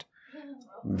loved."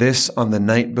 This on the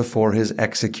night before his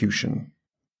execution.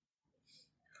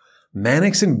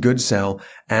 Mannix and Goodsell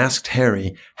asked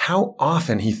Harry how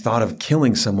often he thought of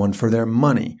killing someone for their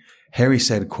money. Harry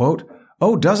said, quote,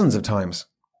 "Oh, dozens of times."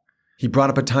 He brought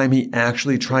up a time he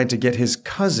actually tried to get his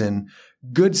cousin,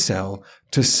 Goodsell,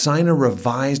 to sign a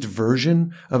revised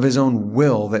version of his own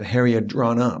will that Harry had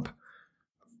drawn up.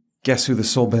 Guess who the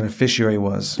sole beneficiary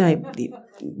was?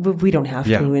 We don't have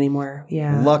to anymore.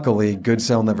 Yeah. Luckily,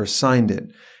 Goodsell never signed it.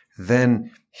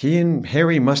 Then he and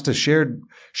Harry must have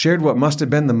shared what must have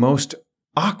been the most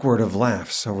awkward of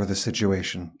laughs over the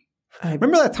situation.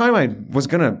 Remember that time I was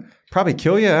going to probably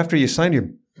kill you after you signed your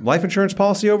life insurance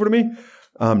policy over to me?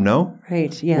 No.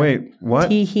 Right, yeah. Wait, what?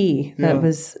 Tee-hee. That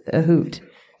was a hoot.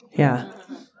 Yeah.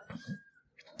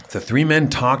 The 3 men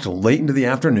talked late into the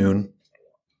afternoon,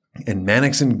 and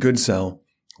Mannix and Goodsell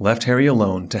left Harry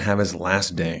alone to have his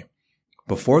last day.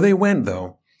 Before they went,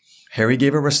 though, Harry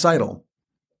gave a recital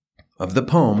of the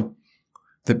poem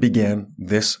that began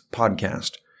this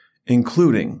podcast,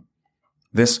 including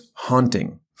this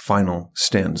haunting final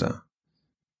stanza.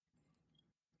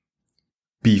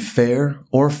 Be fair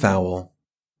or foul,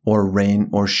 or rain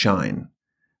or shine,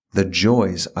 the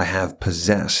joys I have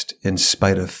possessed in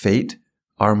spite of fate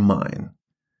are mine.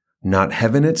 Not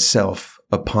heaven itself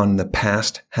upon the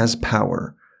past has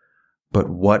power, but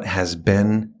what has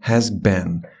been,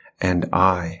 and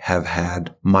I have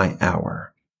had my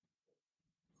hour.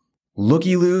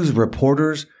 Looky-loos,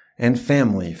 reporters, and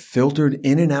family filtered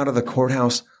in and out of the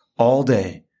courthouse all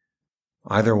day,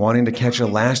 either wanting to catch a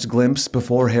last glimpse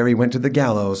before Harry went to the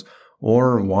gallows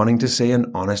or wanting to say an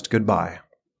honest goodbye.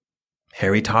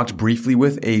 Harry talked briefly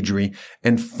with Adri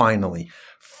and finally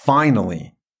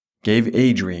gave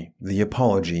Adri the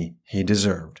apology he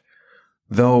deserved.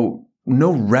 Though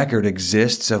no record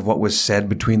exists of what was said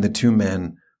between the two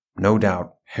men, no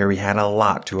doubt Harry had a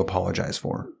lot to apologize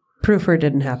for. Proof or it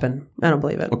didn't happen. I don't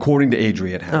believe it. According to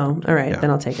Adri, it happened. Oh, all right. Yeah.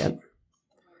 Then I'll take it.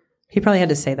 He probably had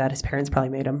to say that. His parents probably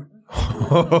made him.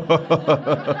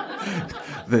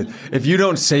 If you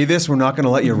don't say this, we're not going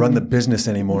to let you run the business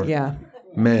anymore. Yeah.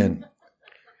 Man.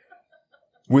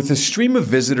 With the stream of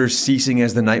visitors ceasing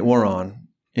as the night wore on,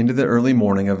 into the early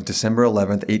morning of December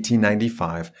 11th,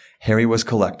 1895, Harry was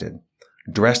collected,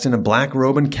 dressed in a black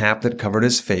robe and cap that covered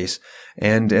his face,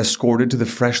 and escorted to the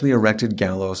freshly erected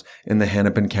gallows in the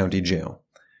Hennepin County Jail.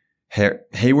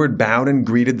 Hayward bowed and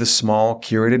greeted the small,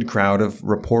 curated crowd of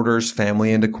reporters,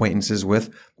 family, and acquaintances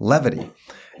with levity,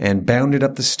 and bounded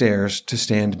up the stairs to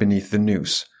stand beneath the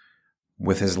noose.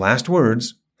 With his last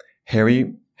words,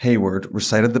 Harry Hayward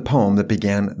recited the poem that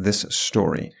began this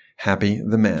story, Happy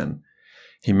the Man.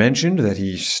 He mentioned that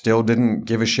he still didn't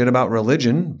give a shit about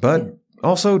religion, but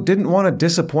also didn't want to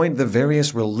disappoint the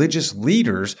various religious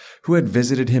leaders who had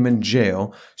visited him in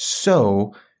jail,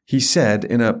 so he said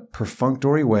in a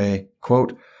perfunctory way,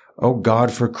 quote, "Oh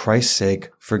God, for Christ's sake,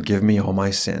 forgive me all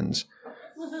my sins,"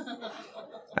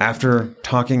 after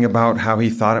talking about how he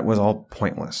thought it was all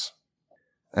pointless.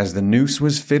 As the noose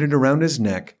was fitted around his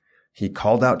neck, he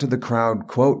called out to the crowd,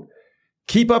 quote,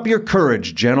 "Keep up your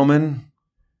courage, gentlemen."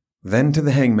 Then to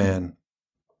the hangman,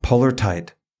 "Pull her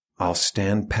tight, I'll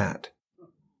stand pat."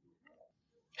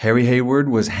 Harry Hayward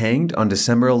was hanged on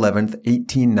December 11th,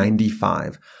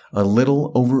 1895, a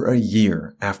little over a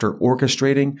year after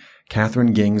orchestrating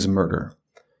Catherine Ging's murder.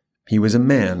 He was a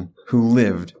man who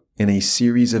lived in a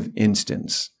series of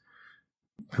instants,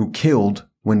 who killed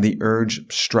when the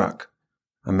urge struck,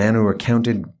 a man who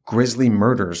recounted grisly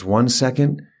murders one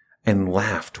second and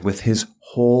laughed with his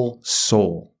whole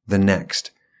soul the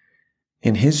next.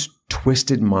 In his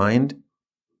twisted mind,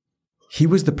 he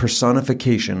was the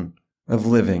personification of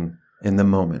living in the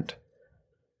moment.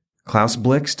 Klaus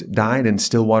Blixt died in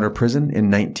Stillwater Prison in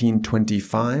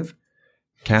 1925.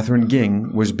 Catherine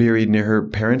Ging was buried near her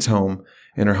parents' home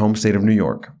in her home state of New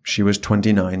York. She was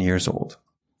 29 years old.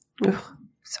 Ugh,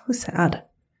 so sad.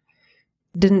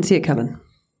 Didn't see it coming.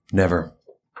 Never.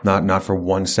 Not for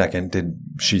 1 second did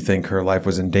she think her life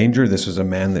was in danger. This was a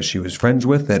man that she was friends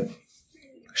with, that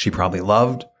she probably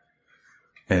loved,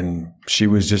 and she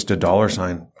was just a dollar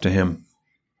sign to him.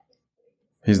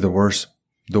 He's the worst.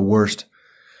 The worst.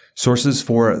 Sources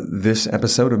for this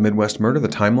episode of Midwest Murder, the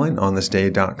timeline,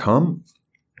 onthisday.com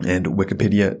and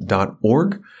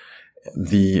wikipedia.org.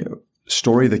 The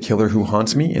story, The Killer Who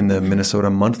Haunts Me, in the Minnesota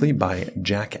Monthly by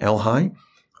Jack Elhigh.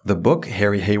 The book,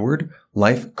 Harry Hayward,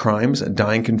 Life, Crimes,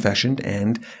 Dying Confession,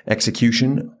 and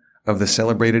Execution of the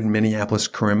Celebrated Minneapolis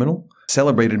Criminal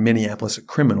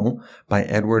by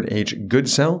Edward H.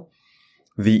 Goodsell.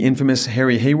 The Infamous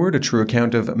Harry Hayward, A True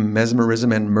Account of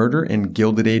Mesmerism and Murder in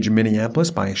Gilded Age Minneapolis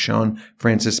by Sean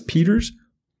Francis Peters.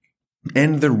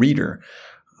 And The Reader,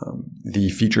 the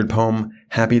featured poem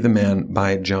Happy the Man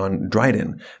by John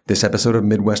Dryden. This episode of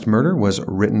Midwest Murder was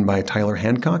written by Tyler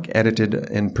Hancock, edited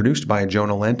and produced by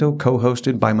Jonah Lanto,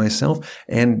 co-hosted by myself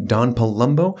and Don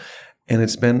Palumbo. And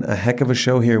it's been a heck of a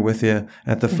show here with you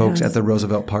at the folks at the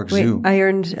Roosevelt Park Zoo. I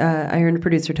earned a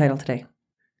producer title today.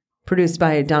 Produced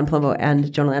by Don Palumbo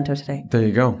and Jonah Lanto today. There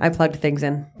you go. I plugged things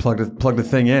in. Plugged the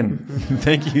thing in.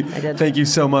 Thank you. I did. Thank you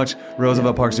so much,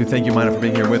 Roosevelt Park Zoo. Thank you, Mina, for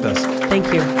being here with us.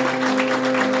 Thank you.